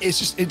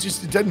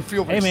 it doesn't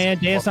feel. Hey man,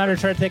 Dan Snyder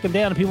tried to take him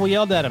down and people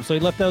yelled at him, so he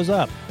left those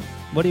up.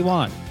 What do you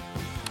want?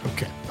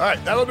 Okay, all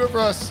right, that'll do it for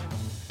us.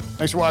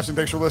 Thanks for watching.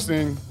 Thanks for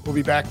listening. We'll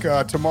be back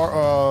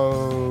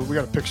tomorrow. We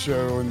got a pick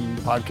show in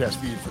the podcast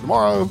feed for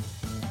tomorrow.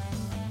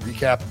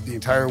 Recap the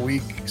entire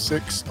week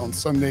 6 on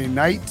Sunday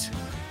night.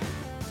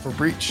 For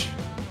Breach,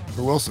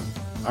 for Wilson,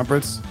 I'm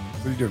Prince.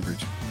 What are you doing,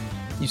 Breach?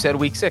 You said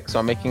week 6, so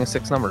I'm making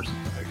 6 numbers.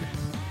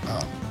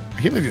 I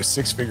can't believe you have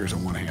 6 figures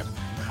on one hand.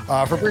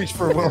 For Breach,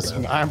 for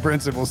Wilson, I'm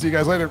Prince, and we'll see you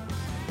guys later.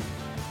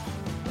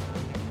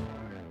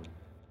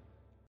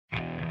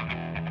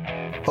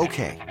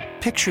 Okay,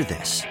 picture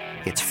this.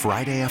 It's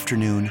Friday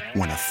afternoon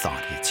when a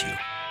thought hits you.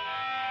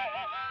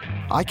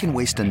 I can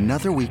waste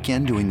another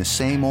weekend doing the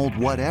same old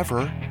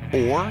whatever,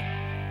 or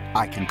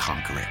I can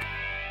conquer it.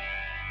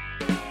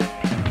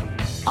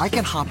 I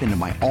can hop into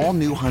my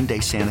all-new Hyundai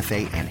Santa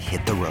Fe and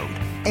hit the road.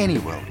 Any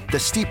road. The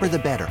steeper, the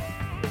better.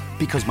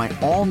 Because my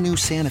all-new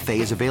Santa Fe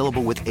is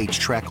available with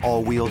H-Track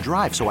all-wheel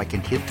drive, so I can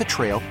hit the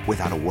trail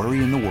without a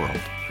worry in the world.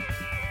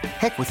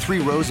 Heck, with 3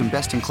 rows and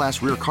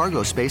best-in-class rear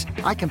cargo space,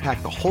 I can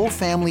pack the whole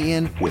family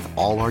in with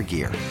all our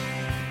gear.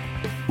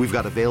 We've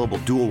got available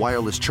dual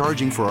wireless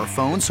charging for our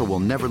phones, so we'll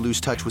never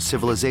lose touch with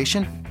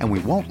civilization, and we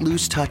won't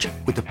lose touch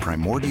with the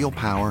primordial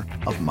power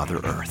of Mother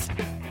Earth.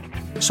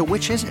 So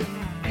which is it?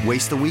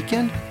 Waste the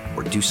weekend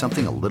or do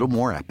something a little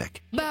more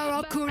epic?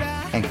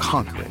 And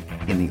conquer it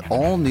in the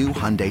all-new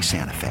Hyundai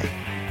Santa Fe.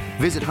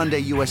 Visit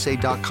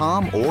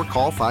HyundaiUSA.com or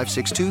call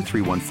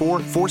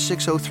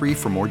 562-314-4603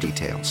 for more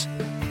details.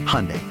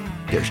 Hyundai,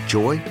 there's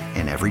joy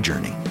in every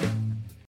journey.